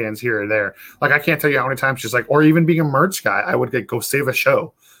DMing a few bands here or there. Like, I can't tell you how many times just like, or even being a merch guy, I would go save a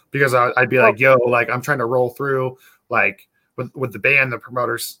show because I'd be like, yo, like I'm trying to roll through like with the band, the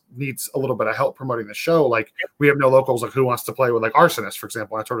promoters needs a little bit of help promoting the show. Like we have no locals, like who wants to play with like Arsonist, for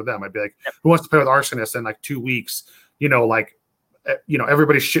example. I told them, I'd be like, who wants to play with Arsonist in like 2 weeks?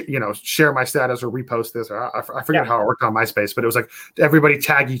 Everybody share my status or repost this. Or I forget how it worked on MySpace, but it was like everybody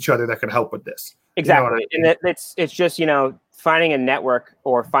tag each other that could help with this. Exactly. And it's just, finding a network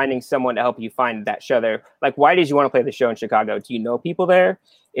or finding someone to help you find that show there. Like, why did you want to play the show in Chicago? Do you know people there?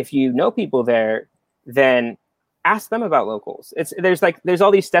 If you know people there, then ask them about locals. There's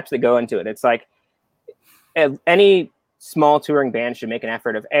all these steps that go into it. It's like any small touring band should make an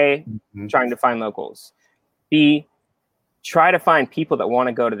effort of A, trying to find locals, B, try to find people that want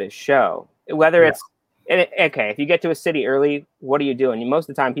to go to this show. Whether it's if you get to a city early, what are you doing? Most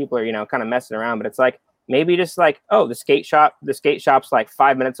of the time people are, kind of messing around, but it's like maybe just like, oh, the skate shop's like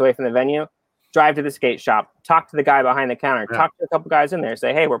 5 minutes away from the venue. Drive to the skate shop, talk to the guy behind the counter, talk to a couple guys in there,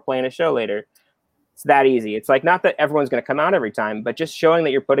 say, hey, we're playing a show later. It's that easy. It's like, not that everyone's going to come out every time, but just showing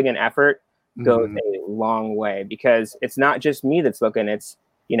that you're putting in effort goes a long way, because it's not just me that's looking. It's,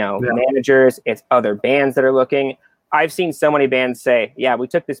 managers, it's other bands that are looking. I've seen so many bands say, yeah, we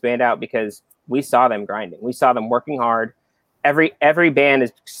took this band out because we saw them grinding. We saw them working hard. Every band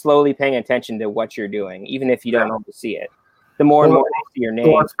is slowly paying attention to what you're doing, even if you don't always see it. The more and more they see your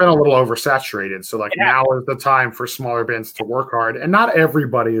name. Well, it's been a little oversaturated. So now is the time for smaller bands to work hard. And not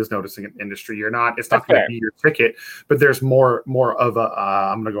everybody is noticing an industry. It's not going to be your ticket, but there's more of a,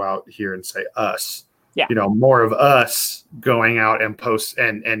 I'm going to go out here and say us, more of us going out and post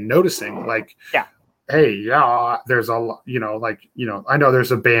and noticing like, hey, there's a, I know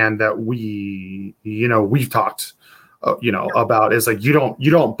there's a band that we've talked, about is like, you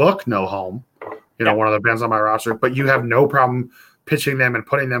don't book No Home. One of the bands on my roster, but you have no problem pitching them and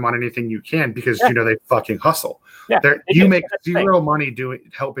putting them on anything you can because they fucking hustle. Yeah, you make zero money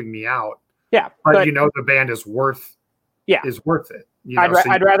helping me out. Yeah, but the band is worth it.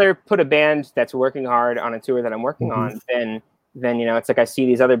 I'd rather put a band that's working hard on a tour that I'm working on than it's like I see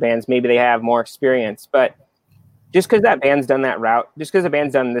these other bands, maybe they have more experience, but just because that band's done that route, just because a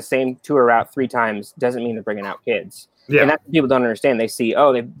band's done the same tour route 3 times doesn't mean they're bringing out kids. Yeah. And that's what people don't understand. They see,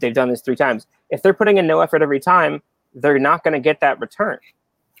 they've done this 3 times. If they're putting in no effort every time, they're not going to get that return.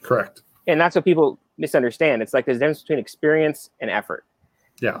 Correct. And that's what people misunderstand. It's like there's a difference between experience and effort.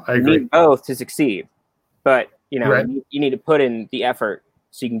 Yeah, I agree. You need both to succeed. But, you need to put in the effort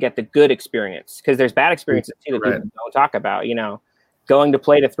so you can get the good experience. Because there's bad experiences too that people don't talk about. Going to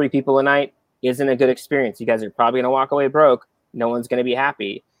play to 3 people a night isn't a good experience. You guys are probably going to walk away broke. No one's going to be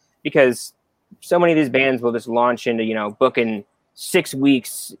happy. Because so many of these bands will just launch into, booking 6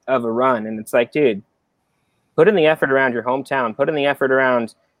 weeks of a run. And it's like, dude, put in the effort around your hometown, put in the effort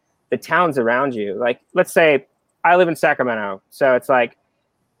around the towns around you. Like, let's say I live in Sacramento. So it's like,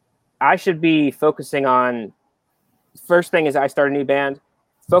 I should be focusing on, first thing is I start a new band,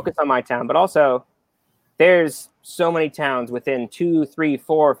 focus on my town, but also there's so many towns within 2, 3,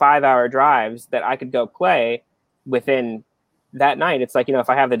 4, 5 hour drives that I could go play within that night, it's like, if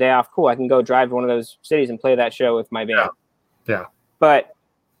I have the day off, cool, I can go drive to one of those cities and play that show with my band. Yeah. But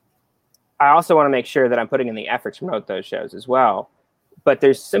I also want to make sure that I'm putting in the effort to promote those shows as well. But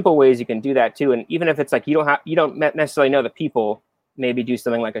there's simple ways you can do that too. And even if it's like you don't necessarily know the people, maybe do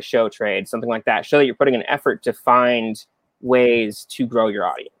something like a show trade, something like that. Show that you're putting an effort to find ways to grow your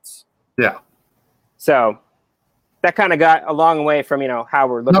audience. Yeah. So that kind of got a long way from, how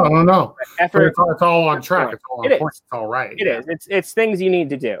we're looking. No. Effort. It's all on track. It's all on point. It's all right. It is. It's things you need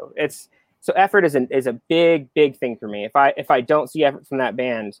to do. So effort is a big thing for me. If I don't see effort from that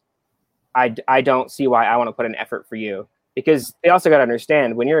band, I don't see why I want to put an effort for you, because they also got to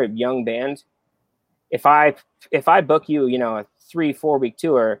understand, when you're a young band, if I book you, a 3-4 week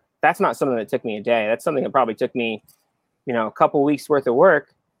tour, that's not something that took me a day. That's something that probably took me, a couple weeks worth of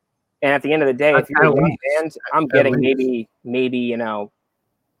work. And at the end of the day, if you're a young band, I'm getting maybe,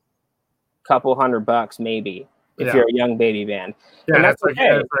 couple $100 maybe, if you're a young baby band. Yeah, and that's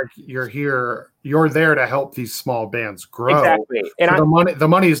okay. It's like you're there to help these small bands grow. Exactly. And so the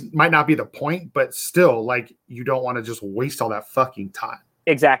money might not be the point, but still, like, you don't want to just waste all that fucking time.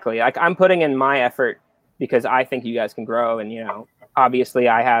 Exactly. Like, I'm putting in my effort because I think you guys can grow, and obviously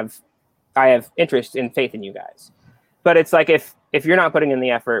I have interest and faith in you guys. But it's like, if you're not putting in the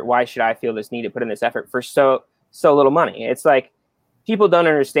effort, why should I feel this need to put in this effort for so little money? It's like, people don't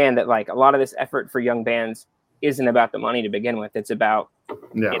understand that, like, a lot of this effort for young bands isn't about the money to begin with. It's about,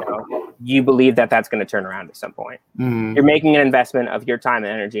 you believe that that's going to turn around at some point. Mm-hmm. You're making an investment of your time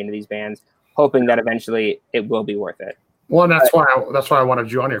and energy into these bands, hoping that eventually it will be worth it. Well, and that's why I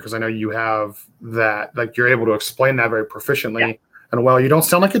wanted you on here, because I know you have that, like, you're able to explain that very proficiently. Yeah. And you don't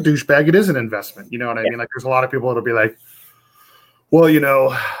sound like a douchebag. It is an investment. You know what I mean? Like, there's a lot of people that'll be like, well,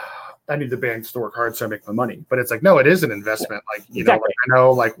 I need the bands to work hard so I make my money. But it's like, no, it is an investment. Like, exactly. I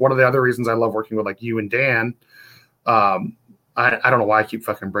know, like, one of the other reasons I love working with, like, you and Dan, I don't know why I keep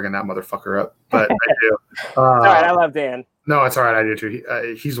fucking bringing that motherfucker up, but I do. All right, I love Dan. No, it's all right. I do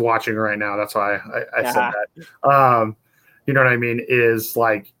too. He's watching right now. That's why I said that. You know what I mean? Is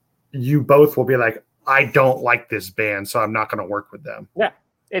like, you both will be like, I don't like this band, so I'm not going to work with them. Yeah,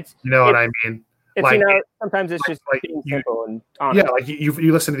 what I mean? It's, like, sometimes it's just like being simple and honest. Yeah, like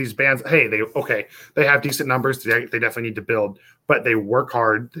you listen to these bands. Hey, they have decent numbers. They definitely need to build, but they work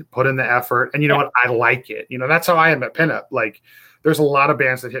hard, they put in the effort, and you know what? I like it. That's how I am at Pinup. Like, there's a lot of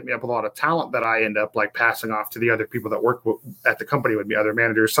bands that hit me up with a lot of talent that I end up, like, passing off to the other people that work at the company with me, other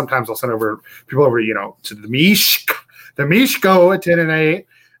managers. Sometimes I'll send people over, to the Mishko at 10 and 8,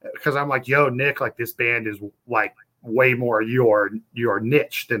 because I'm like, yo, Nick, like, this band is like way more your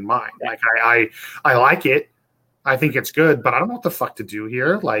niche than mine. Like, I like it. I think it's good, but I don't know what the fuck to do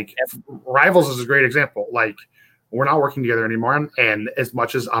here. Like, Rivals is a great example. Like, we're not working together anymore. And as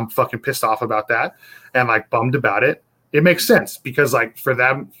much as I'm fucking pissed off about that and, like, bummed about it, it makes sense, because, like, for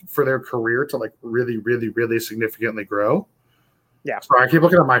their career to, like, really, really, really significantly grow. Yeah. Sorry, I keep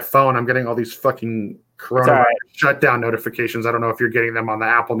looking at my phone. I'm getting all these fucking coronavirus shutdown notifications. I don't know if you're getting them on the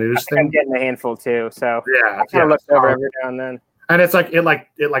Apple News thing. I'm getting a handful too. So yeah, I kind of look over every now and then. And it's like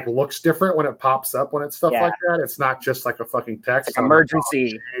it looks different when it pops up when it's stuff like that. It's not just like a fucking text. It's like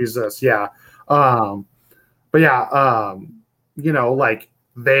emergency. Oh, Jesus, yeah. But yeah, like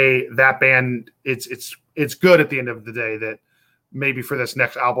that band, it's good at the end of the day that maybe for this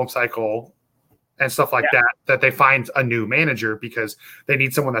next album cycle and stuff like that they find a new manager, because they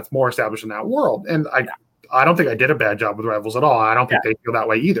need someone that's more established in that world. And I don't think I did a bad job with Rivals at all. I don't think they feel that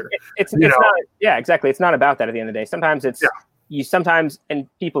way either. It's not, exactly. It's not about that at the end of the day. Sometimes it's sometimes, and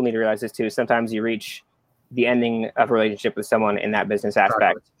people need to realize this too, sometimes you reach the ending of a relationship with someone in that business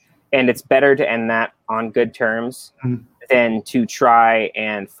aspect. And it's better to end that on good terms than to try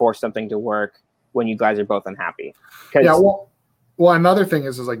and force something to work when you guys are both unhappy. Yeah, well, another thing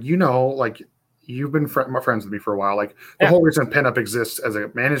is like, like, you've been friends with me for a while. Like, the whole reason Pinup exists as a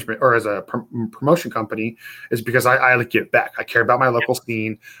management or as a promotion company is because I like give back. I care about my local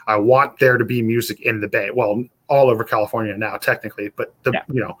scene. I want there to be music in the Bay. Well, all over California now, technically, but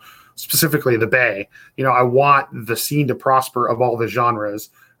specifically the Bay. I want the scene to prosper of all the genres.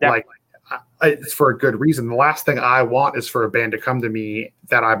 Like, it's for a good reason. The last thing I want is for a band to come to me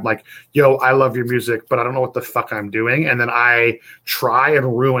that I'm like, yo, I love your music, but I don't know what the fuck I'm doing. And then I try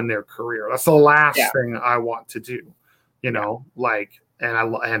and ruin their career. That's the last thing I want to do, like,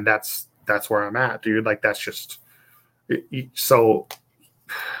 and that's where I'm at, dude. Like, that's just so,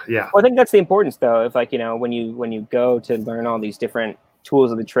 yeah. Well, I think that's the importance though. If, like, when you go to learn all these different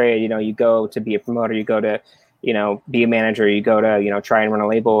tools of the trade, you go to be a promoter, you go to, be a manager, you go to, try and run a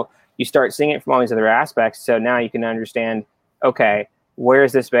label, you start seeing it from all these other aspects. So now you can understand, okay,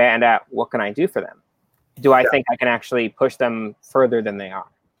 where's this band at? What can I do for them? do I think I can actually push them further than they are?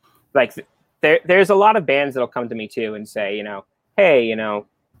 Like there's a lot of bands that'll come to me too and say, you know, hey, you know,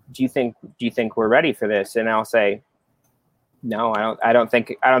 do you think we're ready for this? And I'll say, no, I don't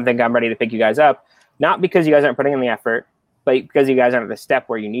think I'm ready to pick you guys up. Not because you guys aren't putting in the effort, but because you guys aren't at the step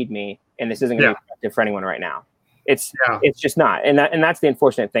where you need me, and this isn't going to be effective for anyone right now. It's just not. And that's the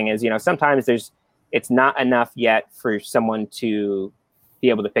unfortunate thing is, you know, sometimes it's not enough yet for someone to be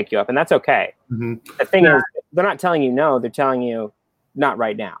able to pick you up, and that's okay. Mm-hmm. The thing is, they're not telling you no, they're telling you not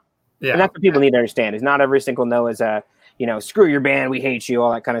right now. Yeah. And that's what people need to understand is not every single no is a, you know, screw your band, we hate you,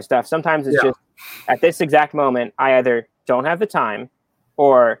 all that kind of stuff. Sometimes it's just at this exact moment, I either don't have the time,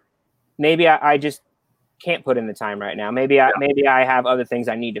 or maybe I just can't put in the time right now. Maybe I have other things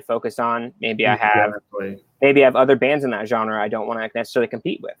I need to focus on. Maybe I have other bands in that genre I don't want to necessarily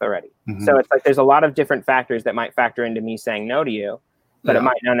compete with already. Mm-hmm. So it's like there's a lot of different factors that might factor into me saying no to you, but it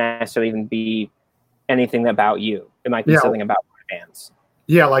might not necessarily even be anything about you. It might be something about my bands.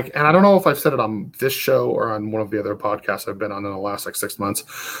 Yeah, like, and I don't know if I've said it on this show or on one of the other podcasts I've been on in the last 6 months,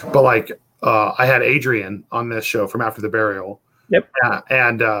 but like I had Adrian on this show from After the Burial. Yep.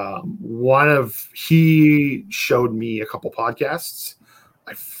 And he showed me a couple podcasts.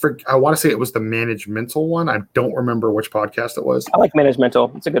 I want to say it was the Managemental one. I don't remember which podcast it was. I like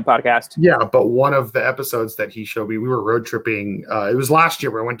Managemental. It's a good podcast. Yeah, but one of the episodes that he showed me, we were road tripping. It was last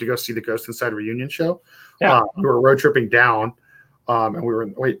year where I went to go see the Ghost Inside reunion show. Yeah. We were road tripping down. And we were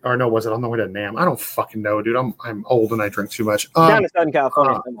was it on the way to NAMM? I don't fucking know, dude. I'm old and I drink too much. Down in Southern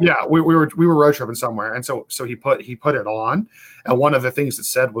California. We were road tripping somewhere, and so he put it on, and one of the things it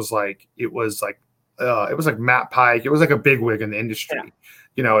said was like it was like Matt Pike. It was like a bigwig in the industry. Yeah.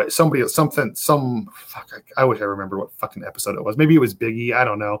 You know, I wish I remember what fucking episode it was. Maybe it was Biggie. I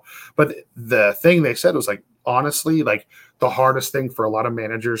don't know. But the thing they said was like, honestly, like the hardest thing for a lot of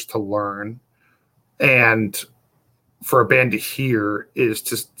managers to learn and for a band to hear is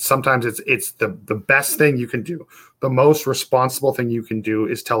just sometimes it's the best thing you can do. The most responsible thing you can do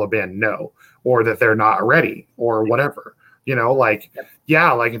is tell a band no, or that they're not ready or whatever, you know, like,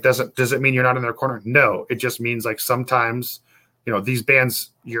 like does it mean you're not in their corner? No, it just means like sometimes, you know, these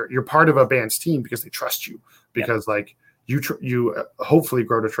bands, you're part of a band's team because they trust you, because like you hopefully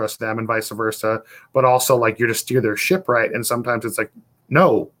grow to trust them and vice versa, but also like you're to steer their ship right. And sometimes it's like,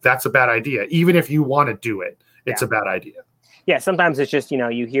 no, that's a bad idea. Even if you want to do it, it's a bad idea. Yeah. Sometimes it's just, you know,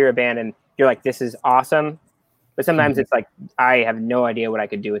 you hear a band and you're like, this is awesome. But sometimes it's like, I have no idea what I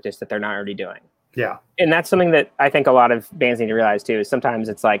could do with this that they're not already doing. Yeah. And that's something that I think a lot of bands need to realize too, is sometimes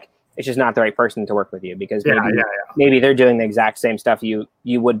it's like, it's just not the right person to work with you because maybe they're doing the exact same stuff you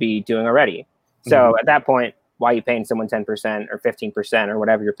would be doing already. So at that point, why are you paying someone 10% or 15% or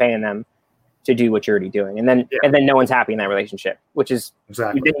whatever you're paying them to do what you're already doing? And then no one's happy in that relationship, which is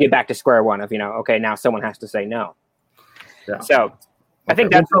you didn't get back to square one of, you know, okay, now someone has to say no. Yeah. So I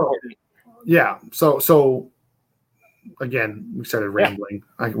think that's important. Yeah. So again, we started rambling.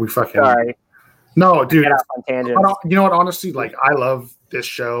 We fucking sorry. No, dude. On tangents. You know what? Honestly, like I love this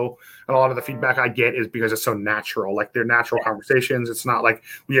show, and a lot of the feedback I get is because it's so natural. Like they're natural conversations. It's not like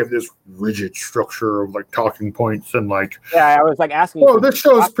we have this rigid structure of like talking points and like. Yeah, I was like asking. Oh, this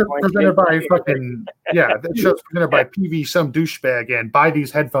show is presented by fucking This show's presented by PV some douchebag, and buy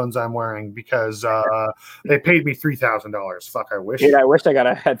these headphones I'm wearing because they paid me $3,000. Fuck, I wish. Dude, I wish I got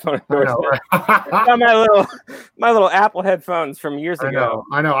a headphone. I know, right? my little Apple headphones from years ago.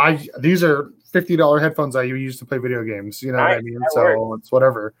 I know. These are $50 headphones I use to play video games. You know what I mean? So it's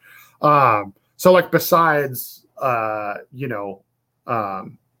whatever. So like besides, the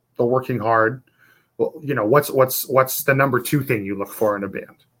working hard, well, you know, what's the number 2 thing you look for in a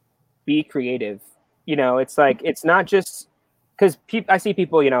band? Be creative. You know, it's like, it's not just because I see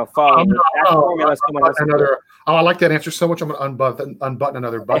people, you know, follow. I like that answer so much. I'm going to unbutton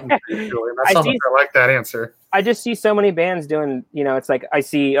another button. That's something I like that answer. I just see so many bands doing, you know, it's like I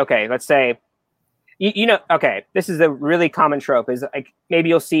see, okay, let's say, you know, okay, this is a really common trope is like maybe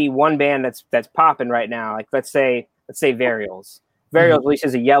you'll see one band that's popping right now. Like let's say Varials. Varials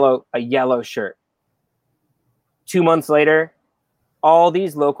releases a yellow shirt. 2 months later, all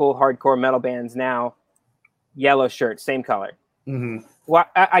these local hardcore metal bands now, yellow shirts, same color. Mm-hmm. Well,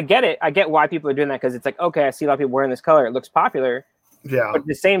 I get it. I get why people are doing that because it's like, okay, I see a lot of people wearing this color. It looks popular. Yeah. But at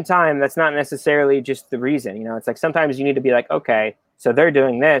the same time, that's not necessarily just the reason. You know, it's like sometimes you need to be like, okay, so they're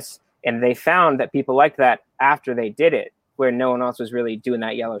doing this. And they found that people liked that after they did it, where no one else was really doing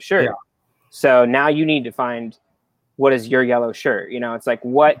that yellow shirt. Yeah. So now you need to find what is your yellow shirt. You know, it's like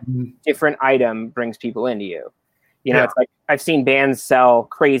what different item brings people into you. You know, it's like I've seen bands sell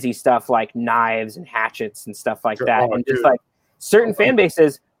crazy stuff like knives and hatchets and stuff like that. And just like certain fan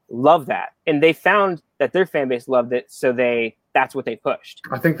bases love that, and they found that their fan base loved it, so that's what they pushed.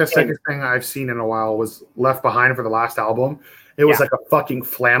 I think the second thing I've seen in a while was Left Behind for the last album. It was like a fucking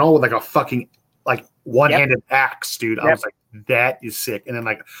flannel with like a fucking like one-handed axe, dude. I was like, that is sick. And then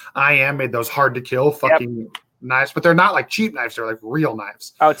like I Am made those hard to kill fucking knives, but they're not like cheap knives, they're like real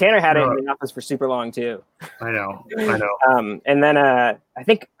knives. Oh, Tanner had it in the office for super long too. I know. And then I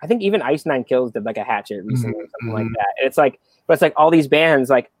think even Ice Nine Kills did like a hatchet recently or something like that. And it's like all these bands,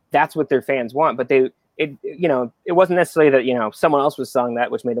 like that's what their fans want, but it wasn't necessarily that someone else was selling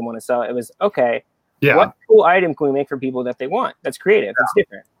that which made them want to sell it. It was okay. Yeah. What cool item can we make for people that they want? That's creative. That's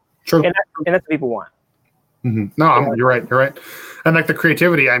different. True. And that's what people want. No, you're right. And like the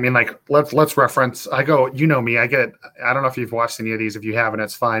creativity, I mean, like let's reference. I go, me. I don't know if you've watched any of these. If you haven't,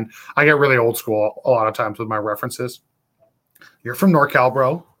 it's fine. I get really old school a lot of times with my references. You're from NorCal,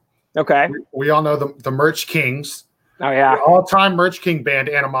 bro. Okay. We all know the Merch Kings. Oh yeah. The all-time Merch King band,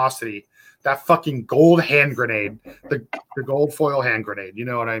 Animosity. That fucking gold hand grenade, the gold foil hand grenade. You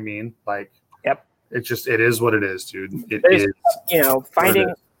know what I mean? Like, it is what it is, dude.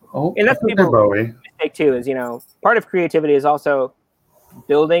 Finding. And that's people's mistake too. Is part of creativity is also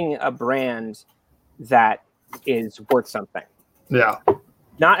building a brand that is worth something. Yeah.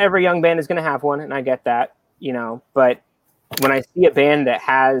 Not every young band is going to have one, and I get that. But when I see a band that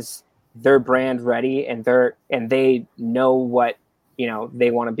has their brand ready and they know what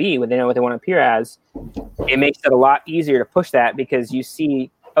they want to be, they know what they want to appear as, it makes it a lot easier to push that because you see,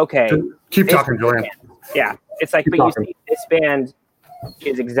 okay, keep talking, Julian. Yeah, it's like, you see this band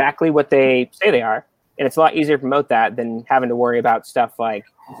is exactly what they say they are, and it's a lot easier to promote that than having to worry about stuff like,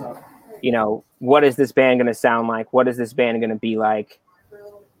 what is this band going to sound like? What is this band going to be like?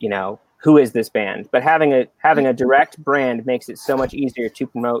 Who is this band? But having a direct brand makes it so much easier to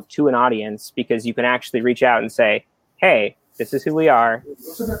promote to an audience because you can actually reach out and say, hey, this is who we are.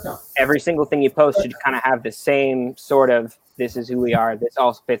 Every single thing you post should kind of have the same sort of, this is who we are. This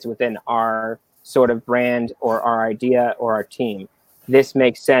all fits within our sort of brand or our idea or our team. This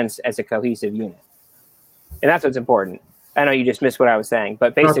makes sense as a cohesive unit. And that's what's important. I know you just missed what I was saying,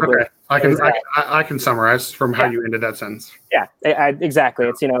 but basically, I can summarize from how you ended that sentence. Yeah, exactly.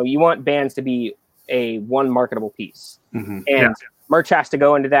 It's, you want bands to be a one marketable piece, and merch has to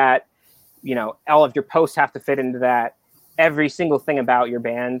go into that. All of your posts have to fit into that. Every single thing about your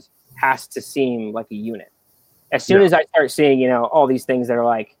band has to seem like a unit. As soon as I start seeing, all these things that are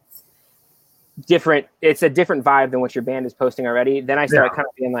like different, it's a different vibe than what your band is posting already. Then I start kind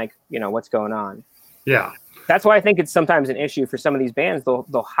of being like, what's going on? Yeah. That's why I think it's sometimes an issue for some of these bands.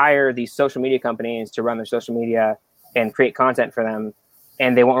 They'll hire these social media companies to run their social media and create content for them,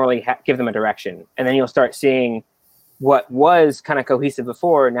 and they won't really give them a direction. And then you'll start seeing what was kind of cohesive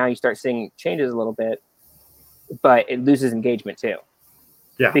before. Now you start seeing changes a little bit, but it loses engagement too.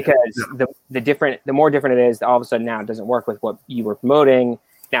 Yeah. Because the more different it is, all of a sudden now it doesn't work with what you were promoting.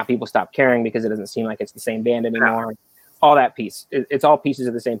 Now people stop caring because it doesn't seem like it's the same band anymore. All that piece, it's all pieces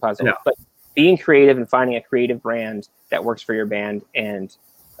of the same puzzle. Yeah. But being creative and finding a creative brand that works for your band and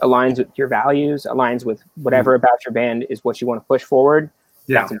aligns with your values, aligns with whatever about your band is what you want to push forward.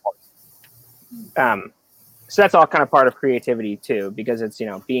 Yeah. That's important. So that's all kind of part of creativity too, because it's,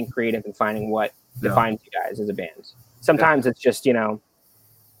 being creative and finding what defines you guys as a band. Sometimes it's just,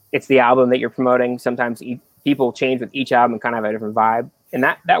 it's the album that you're promoting. Sometimes people change with each album and kind of have a different vibe, and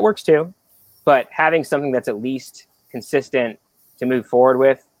that works too. But having something that's at least consistent to move forward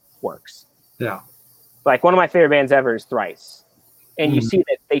with works. Yeah. Like one of my favorite bands ever is Thrice. And you see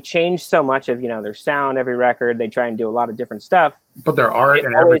that they change so much of, their sound every record. They try and do a lot of different stuff. But their art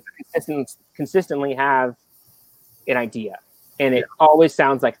and everything. Consistently have an idea. And it always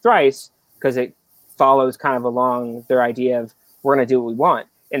sounds like Thrice because it follows kind of along their idea of we're going to do what we want.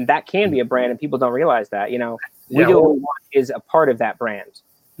 And that can be a brand, and people don't realize that. We do what we want is a part of that brand.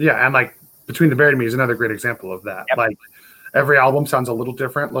 Yeah, and like Between the Buried and Me is another great example of that. Yep. Like every album sounds a little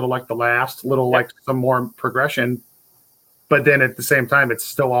different, little like the last, little like some more progression, but then at the same time, it's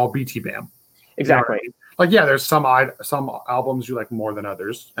still all BT Bam. Exactly. Like, there's some albums you like more than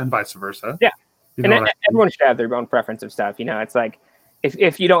others, and vice versa. Yeah, everyone should have their own preference of stuff. It's like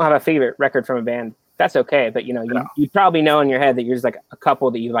if you don't have a favorite record from a band, that's okay. But you probably know in your head that there's like a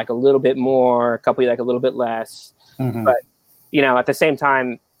couple that you like a little bit more, a couple you like a little bit less. But at the same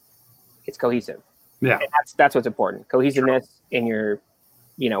time, it's cohesive. Yeah, and that's what's important. Cohesiveness in your,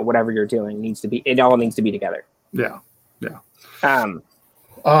 whatever you're doing it all needs to be together. Yeah.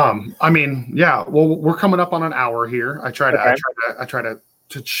 I mean, well, we're coming up on an hour here. I try to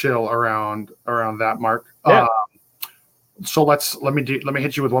chill around that mark. Yeah. So let me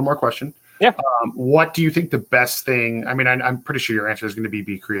hit you with one more question. Yeah. What do you think the best thing? I mean, I'm pretty sure your answer is going to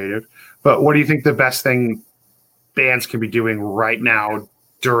be creative, but what do you think the best thing bands can be doing right now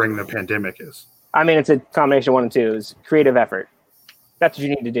during the pandemic is? I mean, it's a combination of 1 and 2. Is creative effort. That's what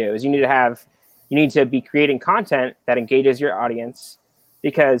you need to do. Is you need to be creating content that engages your audience,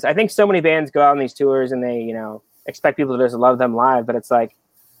 because I think so many bands go out on these tours and they, expect people to just love them live, but it's like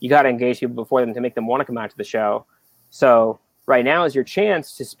you got to engage people before them to make them want to come out to the show. So right now is your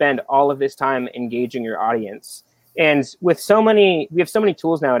chance to spend all of this time engaging your audience. And we have so many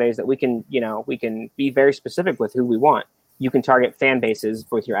tools nowadays that we can be very specific with who we want. You can target fan bases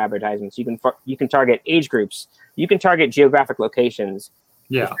with your advertisements. You can target age groups. You can target geographic locations.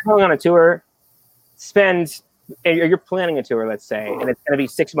 Yeah. If you're going on a tour, you're planning a tour, let's say, and it's going to be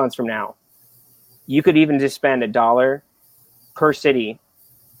 6 months from now. You could even just spend $1 per city,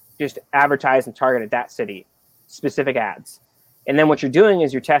 just advertise and target at that city, specific ads. And then what you're doing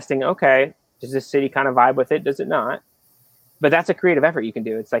is you're testing, okay, does this city kind of vibe with it? Does it not? But that's a creative effort you can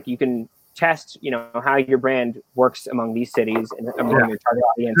do. It's like you can test, how your brand works among these cities and among your target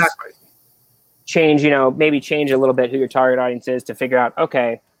audience. Exactly. Maybe change a little bit who your target audience is to figure out,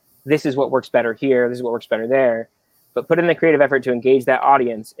 okay, this is what works better here. This is what works better there. But put in the creative effort to engage that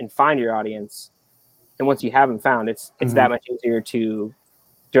audience and find your audience. And once you have them found, it's that much easier to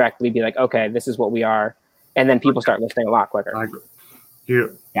directly be like, okay, this is what we are. And then people start listening a lot quicker. I agree.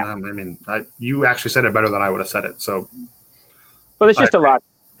 You actually said it better than I would have said it. So, well, there's just a lot.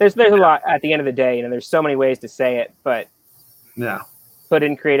 There's a lot at the end of the day. There's so many ways to say it, but put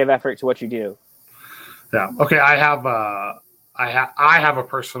in creative effort to what you do. Yeah. Okay. I have a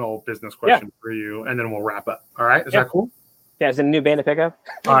personal business question for you, and then we'll wrap up. All right. Is that cool? Yeah. Is it a new band to pick up?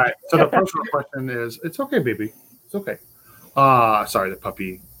 All right. So the personal question is, it's okay, baby. It's okay. Sorry, the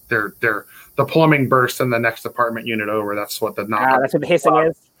puppy. The plumbing burst in the next apartment unit over. That's what the that's what the hissing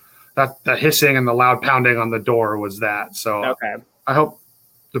is. That the hissing and the loud pounding on the door was that. So okay. I hope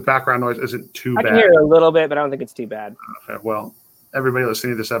the background noise isn't too bad. I can hear it a little bit, but I don't think it's too bad. Okay. Well, everybody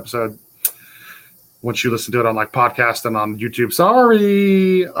listening to this episode, once you listen to it on podcast and on YouTube,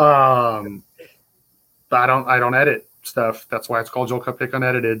 sorry. I don't edit stuff. That's why it's called Joel Cupcake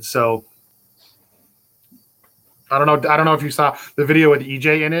Unedited. So I don't know if you saw the video with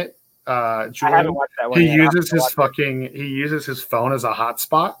EJ in it. Julian, I haven't watched that one. He uses his phone as a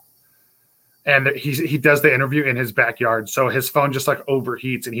hotspot, and he does the interview in his backyard. So his phone just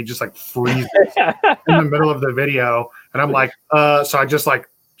overheats and he just freezes in the middle of the video. And I'm like, so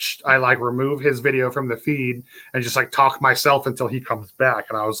I remove his video from the feed and just talk myself until he comes back.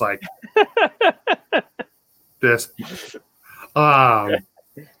 And I was like, this,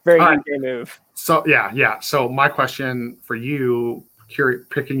 very EJ move. So yeah. So my question for you,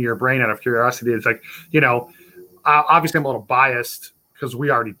 picking your brain out of curiosity, is obviously I'm a little biased because we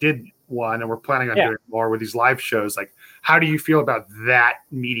already did one and we're planning on doing more with these live shows. How do you feel about that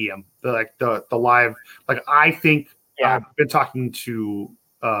medium? The live, I think I've been talking to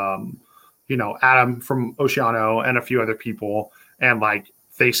Adam from Oceano and a few other people, and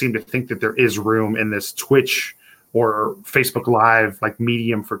they seem to think that there is room in this Twitch or Facebook Live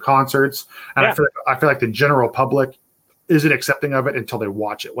medium for concerts. And I feel like the general public isn't accepting of it until they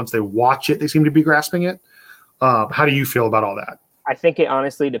watch it. Once they watch it, they seem to be grasping it. How do you feel about all that? I think it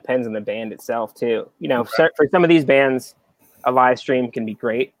honestly depends on the band itself too. For some of these bands, a live stream can be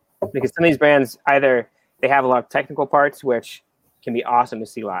great because some of these bands, either they have a lot of technical parts, which can be awesome to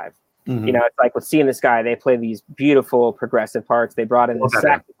see live. Mm-hmm. It's like with Seeing the Sky, they play these beautiful progressive parts. They brought in the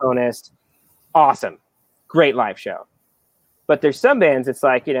saxophonist. Awesome. Great live show. But there's some bands, it's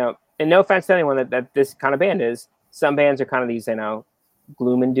and no offense to anyone that this kind of band is, some bands are kind of these,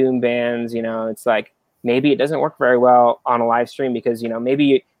 gloom and doom bands. It's maybe it doesn't work very well on a live stream because,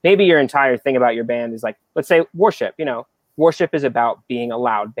 maybe your entire thing about your band is let's say Worship. Worship is about being a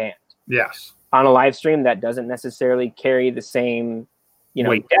loud band. Yes. On a live stream, that doesn't necessarily carry the same,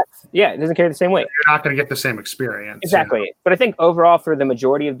 weight. Depth. Yeah, it doesn't carry the same weight. You're not going to get the same experience. Exactly. But I think overall, for the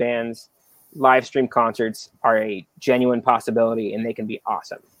majority of bands, live stream concerts are a genuine possibility and they can be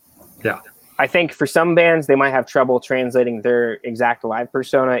awesome. Yeah. I think for some bands, they might have trouble translating their exact live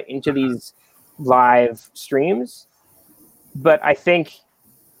persona into these live streams. But I think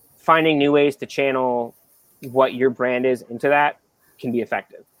finding new ways to channel what your brand is into that can be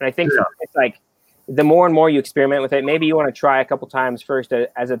effective. And I think it's the more and more you experiment with it, maybe you want to try a couple times first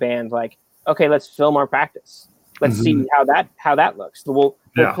as a band, okay, let's film our practice. Let's see how that looks. We'll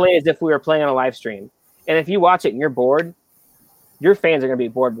play as if we were playing on a live stream. And if you watch it and you're bored, your fans are going to be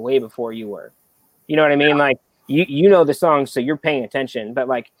bored way before you were. You know what I mean? Yeah. You know the songs, so you're paying attention. But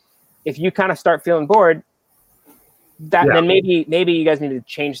if you kind of start feeling bored, then maybe you guys need to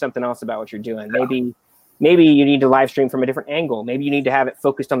change something else about what you're doing. Maybe you need to live stream from a different angle. Maybe you need to have it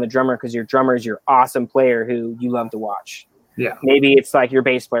focused on the drummer because your drummer is your awesome player who you love to watch. Yeah. Maybe it's like your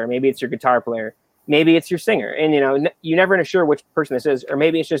bass player. Maybe it's your guitar player. Maybe it's your singer. And, you never know sure which person this is. Or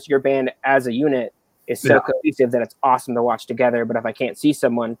maybe it's just your band as a unit is so cohesive that it's awesome to watch together. But if I can't see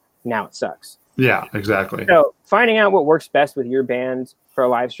someone, now it sucks. Yeah, exactly. So finding out what works best with your band for a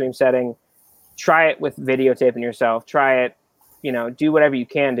live stream setting, try it with videotaping yourself. Try it, do whatever you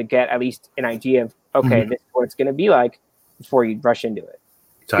can to get at least an idea of, okay, this is what it's going to be like before you rush into it.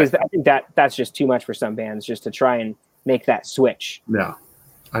 Because I think that's just too much for some bands just to try and make that switch. Yeah,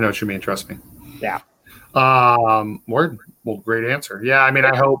 I know what you mean. Trust me. Yeah. Word. Well, great answer. Yeah, I mean,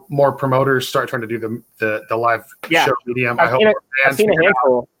 I hope more promoters start trying to do the live show medium. I've seen a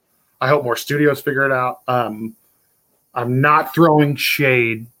handful. I hope more studios figure it out. I'm not throwing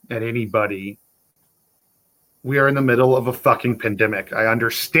shade at anybody. We are in the middle of a fucking pandemic. I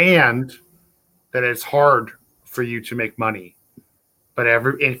understand that it's hard for you to make money, but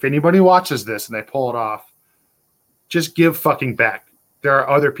if anybody watches this and they pull it off, just give fucking back. There are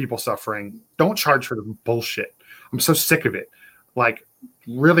other people suffering. Don't charge for the bullshit. I'm so sick of it. Like,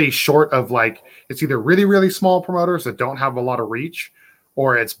 really short of it's either really, really small promoters that don't have a lot of reach,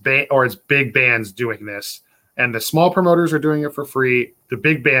 or it's big bands doing this. And the small promoters are doing it for free. The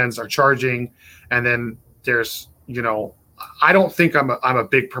big bands are charging. And then there's, I don't think I'm a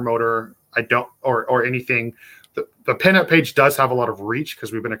big promoter. I don't, or anything. The Pinup page does have a lot of reach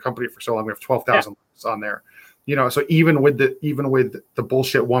because we've been a company for so long. We have 12,000 on there. So even with the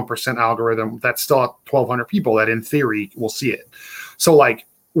bullshit 1% algorithm, that's still 1,200 people that in theory will see it. So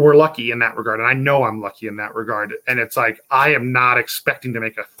we're lucky in that regard. And I know I'm lucky in that regard. And it's I am not expecting to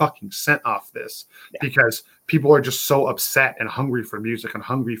make a fucking cent off this because people are just so upset and hungry for music and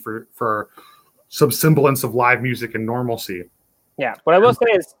hungry for some semblance of live music and normalcy. Yeah. What I will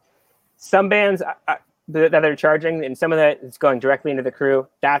say is some bands that they're charging, and some of that is going directly into the crew.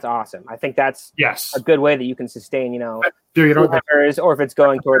 That's awesome. I think that's a good way that you can sustain, members, or if it's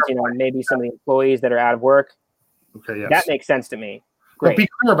going towards, maybe some of the employees that are out of work. Okay, yes. That makes sense to me. Great. But be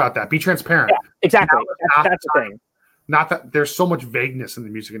clear about that. Be transparent. Yeah, exactly. That's the thing. Not that there's so much vagueness in the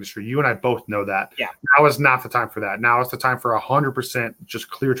music industry. You and I both know that. Yeah. Now is not the time for that. Now is the time for 100% just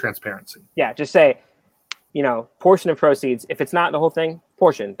clear transparency. Yeah. Just say, portion of proceeds. If it's not the whole thing,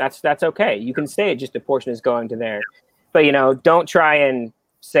 portion. That's okay. You can say just a portion is going to there, but don't try and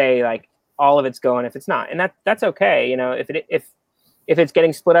say all of it's going if it's not, and that's okay. If it's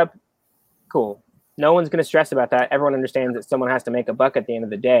getting split up, cool. No one's going to stress about that. Everyone understands that someone has to make a buck at the end of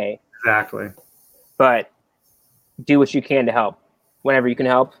the day. Exactly. But do what you can to help whenever you can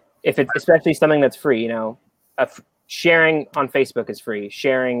help. If it's especially something that's free, sharing on Facebook is free.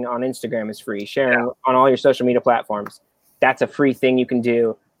 Sharing on Instagram is free. Sharing on all your social media platforms. That's a free thing you can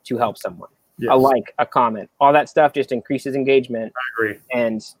do to help someone. Yes. A like, a comment, all that stuff just increases engagement. I agree.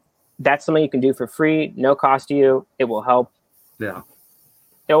 And that's something you can do for free, no cost to you. It will help. Yeah.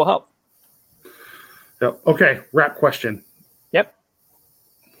 It will help. Yep. Okay. Wrap question. Yep.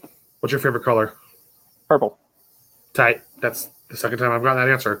 What's your favorite color? Purple. Tight. That's the second time I've gotten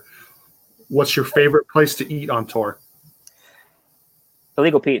that answer. What's your favorite place to eat on tour?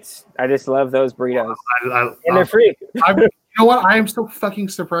 Illegal Pete's. I just love those burritos. And they're free. You know what? I am so fucking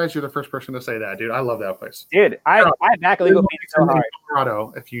surprised you're the first person to say that, dude. I love that place. Dude, I back Illegal Pete's so hard.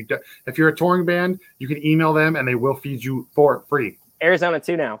 Colorado. If you're a touring band, you can email them and they will feed you for free. Arizona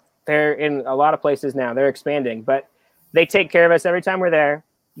too now. They're in a lot of places now. They're expanding, but they take care of us every time we're there.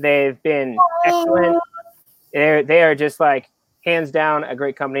 They've been excellent. They are just hands down a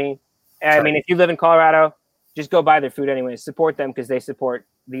great company. I mean, if you live in Colorado, just go buy their food anyway. Support them because they support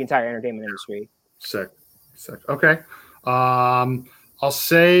the entire entertainment industry. Sick. Okay. I'll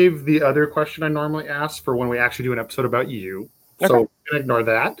save the other question I normally ask for when we actually do an episode about you. Okay. So ignore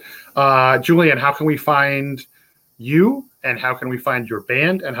that. Julian, how can we find you, and how can we find your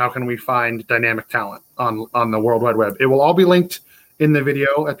band, and how can we find Dynamic Talent on the World Wide Web? It will all be linked in the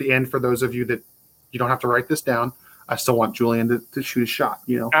video at the end for those of you that you don't have to write this down. I still want Julian to shoot a shot,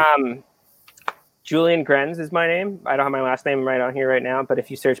 Julian Grenz is my name. I don't have my last name right on here right now, but if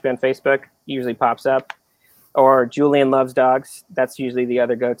you search me on Facebook, it usually pops up. Or Julian Loves Dogs. That's usually the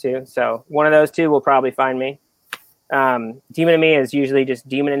other go-to. So one of those two will probably find me. Demon and Me is usually just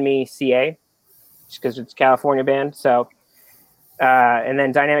Demon and Me CA, just because it's a California band. So, and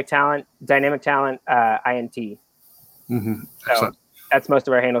then Dynamic Talent INT. Mm-hmm. So that's most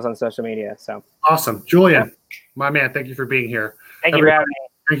of our handles on social media. So awesome. Julian, my man, thank you for being here. Thank you for having me.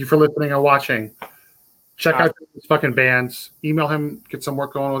 Thank you for listening and watching. Check out these fucking bands. Email him, get some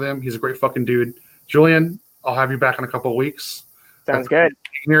work going with him. He's a great fucking dude. Julian, I'll have you back in a couple of weeks. Sounds good.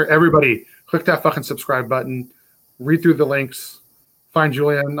 Here, everybody, click that fucking subscribe button. Read through the links. Find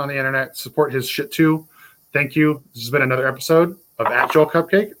Julian on the internet. Support his shit too. Thank you. This has been another episode of At Joel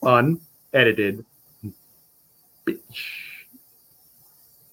Cupcake Unedited. Bitch.